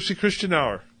on the Gypsy Christian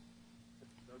Hour.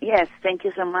 Yes, thank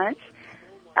you so much.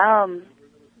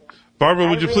 Barbara,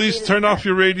 would you please turn off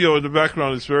your radio in the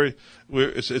background? It's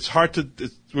hard to.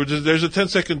 There's a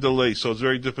 10-second delay, so it's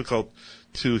very difficult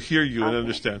to hear you and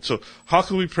understand. So, how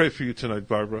can we pray for you tonight,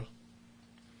 Barbara?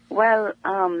 Well,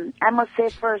 I must say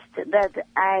first that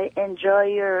I enjoy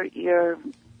your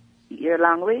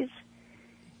language.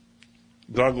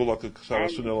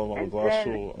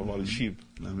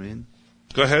 Amen.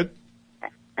 Go ahead.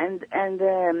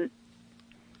 And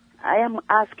I am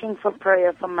asking for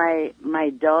prayer for my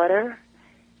daughter.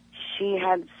 She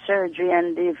had surgery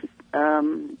on the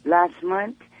last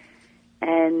month,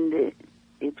 and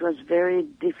it was very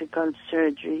difficult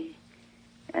surgery,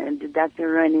 and the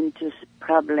doctor ran into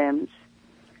problems,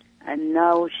 and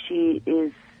now she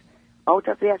is out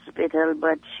of the hospital,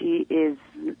 but she is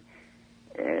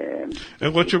and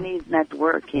knees not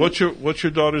working. What's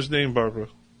your daughter's name, Barbara?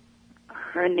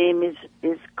 Her name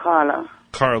is Carla.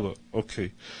 Carla,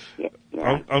 okay. Yeah.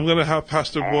 I'm going to have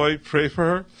Pastor Boy pray for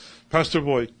her. Pastor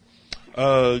Boy,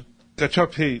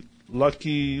 kačapej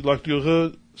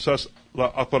lakiure sas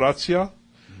la operacja,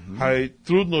 hai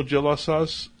trudno dziela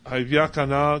sas, hai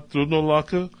viakana trudno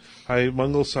laka, hai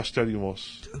mangel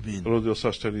sastarimos. Rodil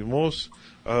sastarimos,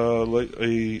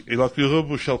 lakiure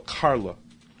bushel Carla.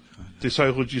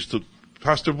 Desai rujistu.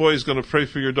 Pastor Boy is going to pray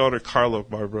for your daughter Carla,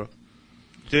 Barbara.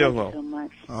 Thank you so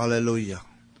much. Hallelujah.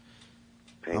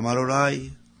 Amaro Rai,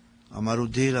 Amaro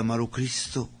Del, Amaro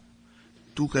Cristo,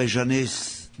 tu ca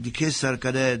janes, di che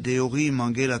sarcade de ori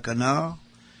mangela cana,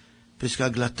 pesca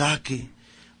glatache,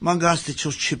 mangaste ciò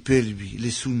cepelbi,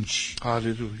 le sunci.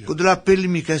 Alleluia. Codra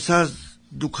pelmi che sas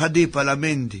ducade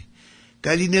palamendi,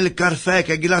 ca lì nel carfè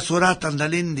che gila sorata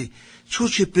andalendi, ciò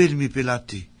cepelmi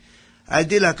pelati. Ai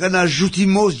de la cana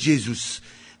jutimos Jesus,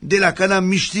 de la cana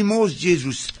mishtimos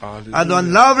Jesus, ad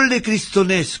un lavle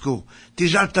cristonesco, ti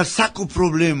jalta sacco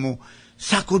problemo,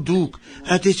 sacco duc,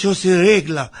 a te ciò si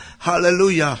regla,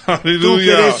 alleluia. Tu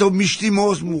che reso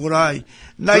mishtimos murai,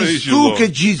 nais tu che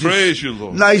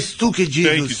Jesus, nais tu che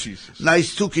Jesus,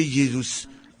 nais tu che Jesus.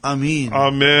 Amen.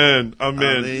 Amen.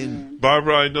 Amen.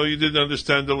 Barbara, I know you didn't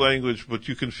understand the language, but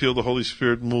you can feel the Holy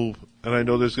Spirit move, and I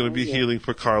know there's going to be healing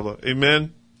for Carla.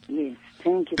 Amen. Yes,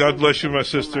 thank you. God bless you, my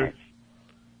sister.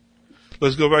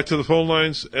 Let's go back to the phone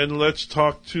lines and let's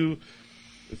talk to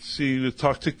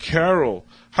Carol.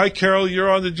 Hi, Carol. You're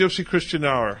on the Gypsy Christian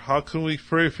Hour. How can we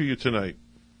pray for you tonight?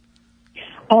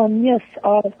 Yes,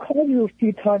 I've called you a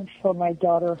few times for my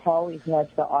daughter, Holly, who has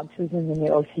the autism and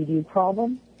the OCD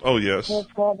problem. Oh, yes. Her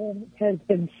problem has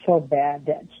been so bad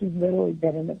that she's literally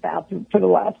been in the bathroom for the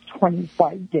last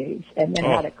 25 days and then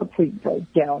had a complete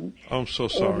breakdown. I'm so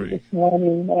sorry. This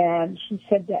morning, and she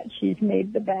said that she's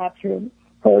made the bathroom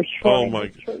her shrine. Oh, my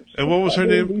God. And what was her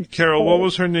name? Carol, what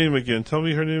was her name again? Tell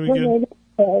me her name again.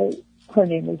 Her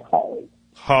name is Holly.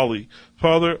 Holly.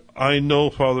 Father, I know,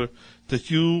 Father,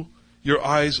 that your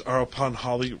eyes are upon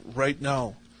Holly right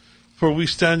now. For we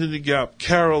stand in the gap,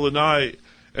 Carol and I,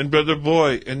 and Brother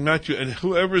Boy and Matthew and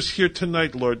whoever's here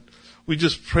tonight, Lord. We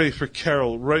just pray for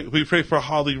Carol, right? We pray for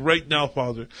Holly right now,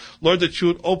 Father. Lord, that you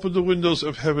would open the windows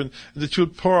of heaven and that you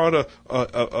would pour out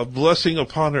a blessing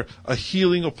upon her, a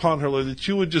healing upon her, Lord, that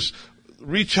you would just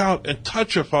reach out and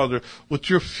touch her, Father, with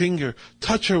your finger.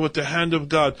 Touch her with the hand of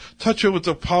God. Touch her with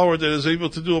the power that is able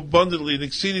to do abundantly and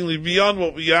exceedingly beyond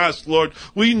what we ask, Lord.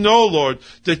 We know, Lord,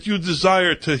 that you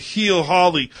desire to heal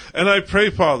Holly. And I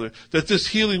pray, Father, that this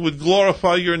healing would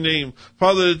glorify your name.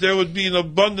 Father, that there would be an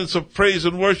abundance of praise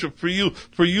and worship for you,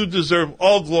 for you deserve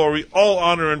all glory, all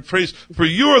honor, and praise, for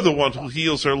you're the one who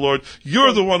heals her, Lord.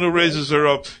 You're the one who raises her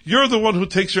up. You're the one who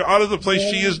takes her out of the place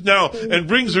she is now and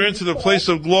brings her into the place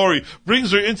of glory,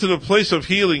 brings her into the place of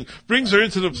healing, brings her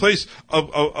into the place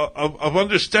of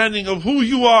understanding of who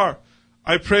you are.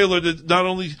 I pray, Lord, that not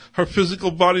only her physical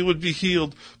body would be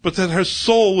healed, but that her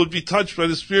soul would be touched by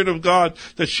the Spirit of God,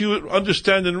 that she would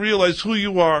understand and realize who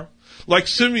you are. Like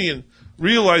Simeon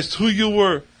realized who you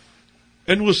were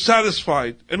and was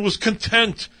satisfied and was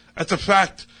content at the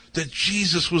fact that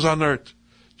Jesus was on earth.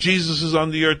 Jesus is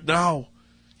on the earth now,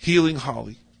 healing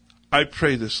Holly. I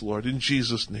pray this, Lord, in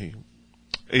Jesus' name.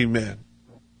 Amen.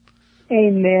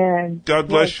 Amen. God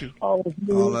bless you. All of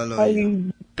you.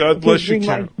 Hallelujah. God bless you,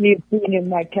 Carol. It reminds me of being in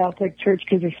my Catholic church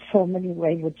because there's so many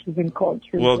languages and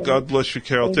cultures. Well, God bless you,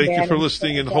 Carol. Thank you for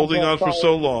listening and holding on for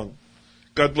so long.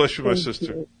 God bless you, my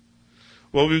sister. You.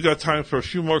 Well, we've got time for a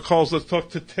few more calls. Let's talk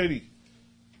to Teddy.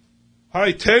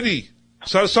 Hi, Teddy.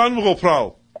 San mo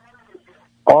prav.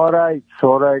 All right.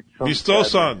 Misto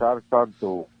san.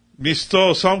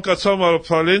 Misto sam kaca maro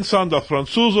pralensan da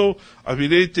Francuzo, a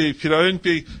vilete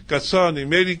filarenpe kaca in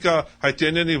America,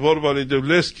 haiteneni vorbale de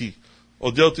vleski, o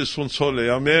delte sun sole.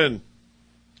 Amen.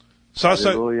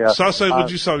 Sasa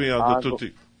vujisaviando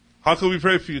tutti. How can we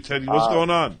pray for you, Teddy? What's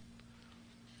going on?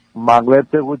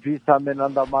 Maglete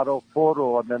vujisaminanda maro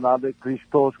foro, anenade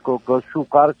Christos ko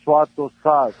gashukar swato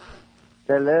sas.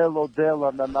 Telelo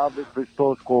dela anenade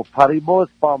Christos ko parimos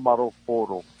pa maro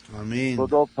foro. Amen.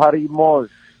 Todo parimos.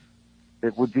 Te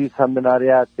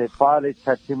vujisaminaria te pare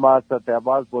chachimasa te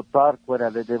abaz botar cuera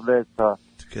de devlesa.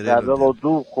 Carelo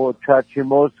Duco,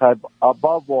 Chachimos,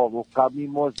 Ababo,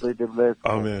 Camimos, Bedevles.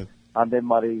 Amen. And then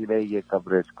Marie Reye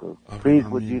Cabresco. Please,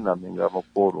 Regina,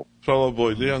 Mingamoporo. Fala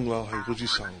boy, Leangla,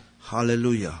 Hajisang.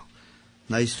 Hallelujah.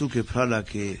 Naistu che prala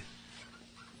che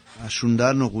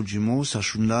ashundano rugimos,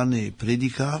 ashundane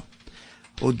predica,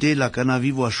 o de la cana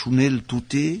vivo ashunel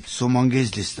tute,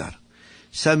 somanges lestar.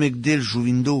 Samek del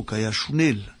juvindo ca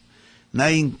ashunel.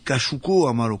 Nain kashuko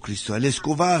amaro Cristo,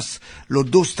 l'escovas, lo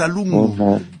dosta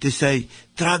lungo, te sei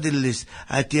tradelles,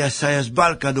 a te assaias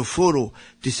balca do foro,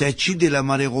 te sei cide la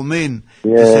mare romen,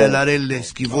 te sei l'arelle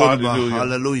schivorba,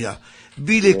 alleluia.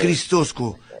 Bile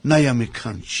Cristosco, naia me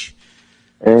canci.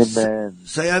 Amen.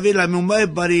 Sai ave la mumai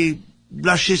bari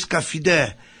blașesca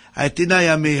fide, a te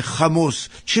naia me chamos,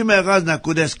 ce mai razna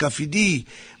codesca fidi,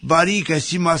 bari ca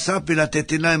si masa pe la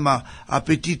tetenai ma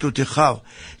apetito te chav.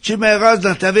 Ce mai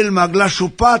razna te avel ma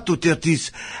glașopato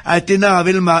tertis, a te na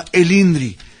avel ma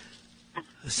elindri.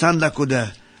 Sanda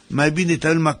codea, mai bine te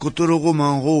avel ma cotorogo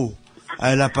manro,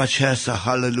 a la paceasa,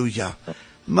 halleluja.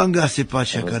 Manga se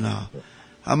pacea cana.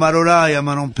 Amaro Rai,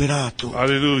 amaro Imperato.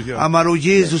 Alleluia. Amaro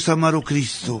Jesus, amaro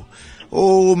Cristo.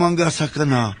 Oh, manga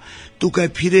sakana. Tu că ai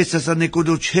piresa să ne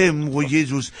codocem, o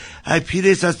Jesus. Ai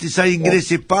piresa să să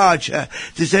ingrese pacea,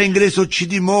 să să ingrese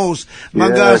ocidimos.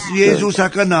 Mangas Jesus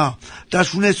sakana. Ta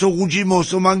șunes o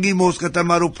gugimos, o mangimos că ta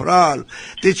maro pral.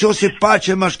 Te ce o se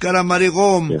pace mașcara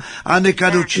maregom, a ne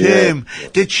cadocem.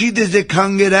 Te cides de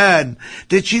cangeran,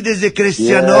 te cides de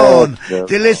cristianon,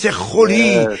 te lese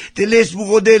holi, te les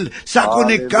bugodel, saco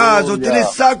ne caso, te les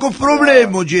saco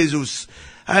problemo, Jesus.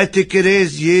 Ai te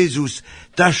querés, Jesus.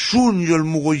 T'asciugno il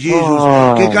mugo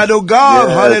Jesus, che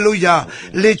cadogav, alleluia,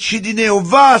 le cidineo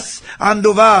vas,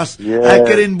 ando vas, ai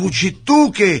keren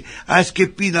bucituke, ai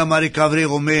schepina mare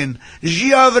cavrego men,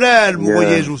 ji avrel mugo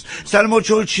Jesus,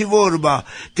 salmociol ci vorba,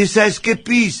 te sai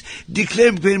schepis,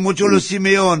 diclem per mociolo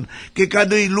Simeon, che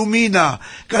cado illumina,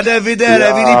 cade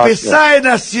vedere, vili pesai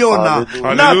naziona,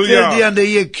 na perdian de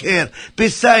iecher,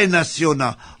 pesai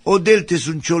naziona, o del te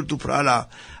sun ciol tu prala,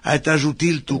 ai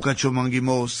t'ajutil tu ca cio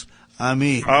manghimos.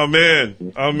 Amen. Amen.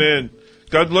 Amen.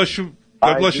 God bless you.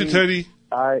 God bless you, Teddy.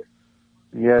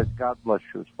 Yes, God bless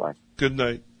you. Bye. Good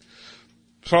night.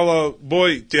 Fala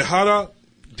boy, Tehara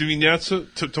Divinatsa.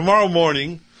 Tomorrow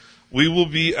morning, we will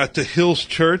be at the Hills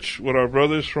Church with our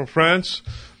brothers from France,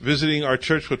 visiting our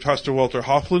church with Pastor Walter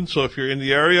Hoffland. So if you're in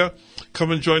the area,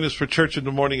 come and join us for church in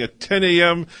the morning at 10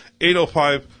 a.m.,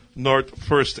 805 North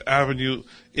 1st Avenue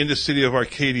in the city of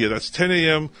Arcadia. That's 10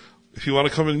 a.m., If you want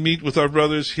to come and meet with our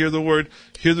brothers, hear the word,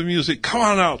 hear the music, come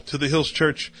on out to the Hills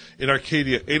Church in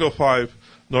Arcadia, 805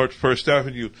 North 1st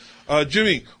Avenue.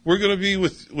 Jimmy, we're going to be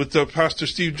with Pastor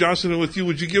Steve Johnson and with you.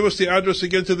 Would you give us the address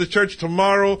again to the church?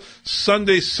 Tomorrow,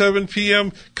 Sunday, 7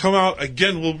 p.m. Come out.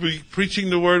 Again, we'll be preaching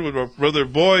the word with our brother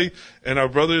Boy and our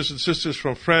brothers and sisters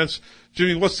from France.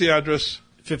 Jimmy, what's the address?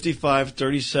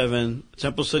 5537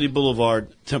 Temple City Boulevard,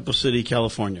 Temple City,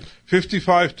 California.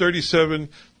 5537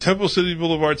 Temple City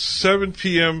Boulevard, 7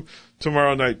 p.m.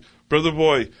 tomorrow night. Brother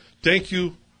Boy, thank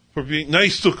you for being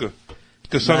nice.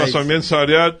 Kasama sa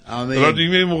mensariat.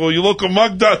 Radimim mo yuloko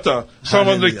magdata.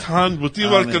 Sama lektan,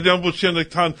 butiwal kalyam butyan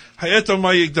lektan. Hayata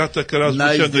mayig data karaz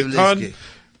butyan lektan.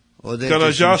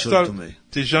 Karajastar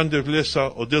te Jean de Vlesa,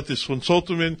 odel te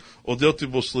sponsotumen, odel te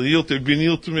boslail te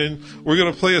biniltumen. We're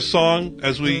going to play a song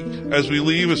as we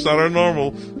leave. It's not our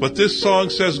normal, but this song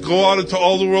says, "Go out into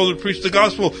all the world and preach the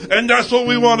gospel," and that's what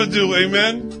we want to do.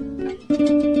 Amen.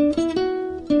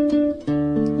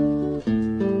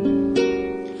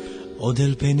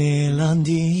 Odel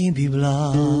penelandi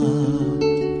bibla,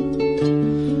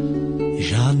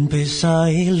 Jean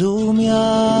pesai lumia.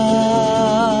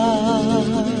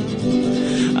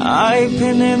 Ai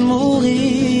pene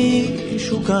muri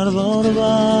shukar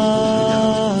vorba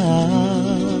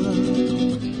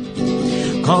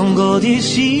Congo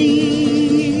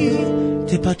disi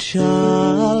te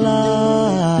pacciala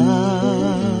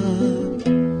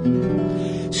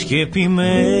Schiepi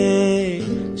me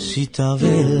si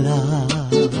tavella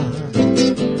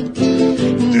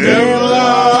Della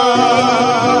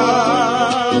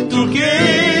tu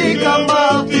che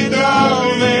camati da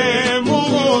me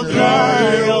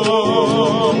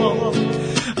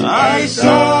Ai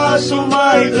sasu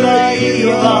mai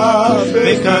traía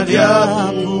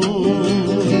pecadiabu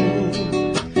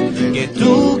Que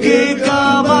tu que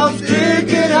camafte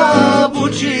que era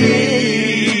buci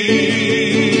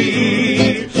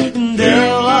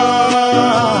Dela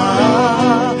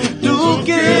tu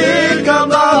que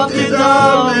camafte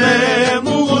dame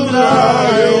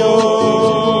mudrayo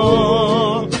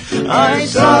Ai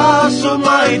sasu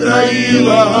mai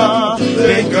traía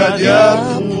pecadiabu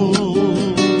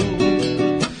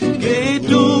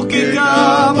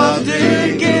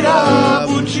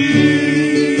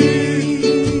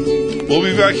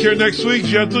back here next week.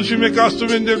 God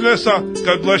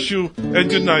bless you and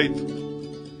good night.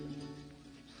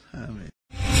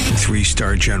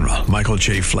 3-star General Michael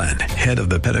J. Flynn, head of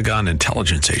the Pentagon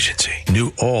Intelligence Agency,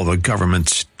 knew all the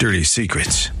government's dirty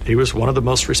secrets. He was one of the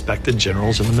most respected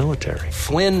generals in the military.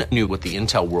 Flynn knew what the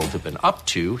intel world had been up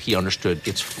to. He understood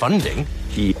its funding.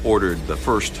 He ordered the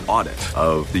first audit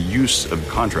of the use of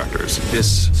contractors.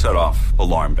 This set off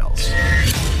alarm bells.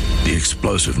 The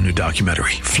explosive new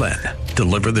documentary, Flynn,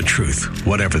 Deliver the Truth,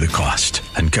 Whatever the Cost,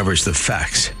 uncovers the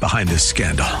facts behind this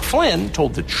scandal. Flynn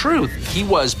told the truth. He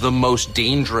was the most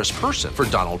dangerous person for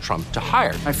Donald Trump to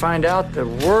hire. I find out the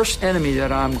worst enemy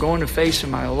that I'm going to face in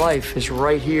my life is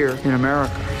right here in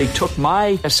America. They took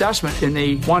my assessment and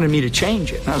they wanted me to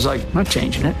change it. And I was like, I'm not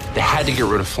changing it. They had to get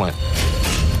rid of Flynn.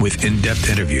 With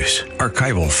in-depth interviews,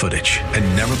 archival footage,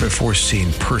 and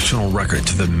never-before-seen personal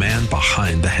records of the man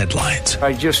behind the headlines.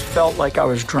 I just felt like I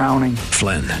was drowning.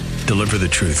 Flynn, Deliver the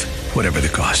Truth, Whatever the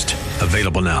Cost.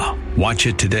 Available now. Watch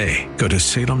it today. Go to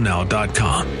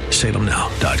salemnow.com.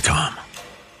 salemnow.com.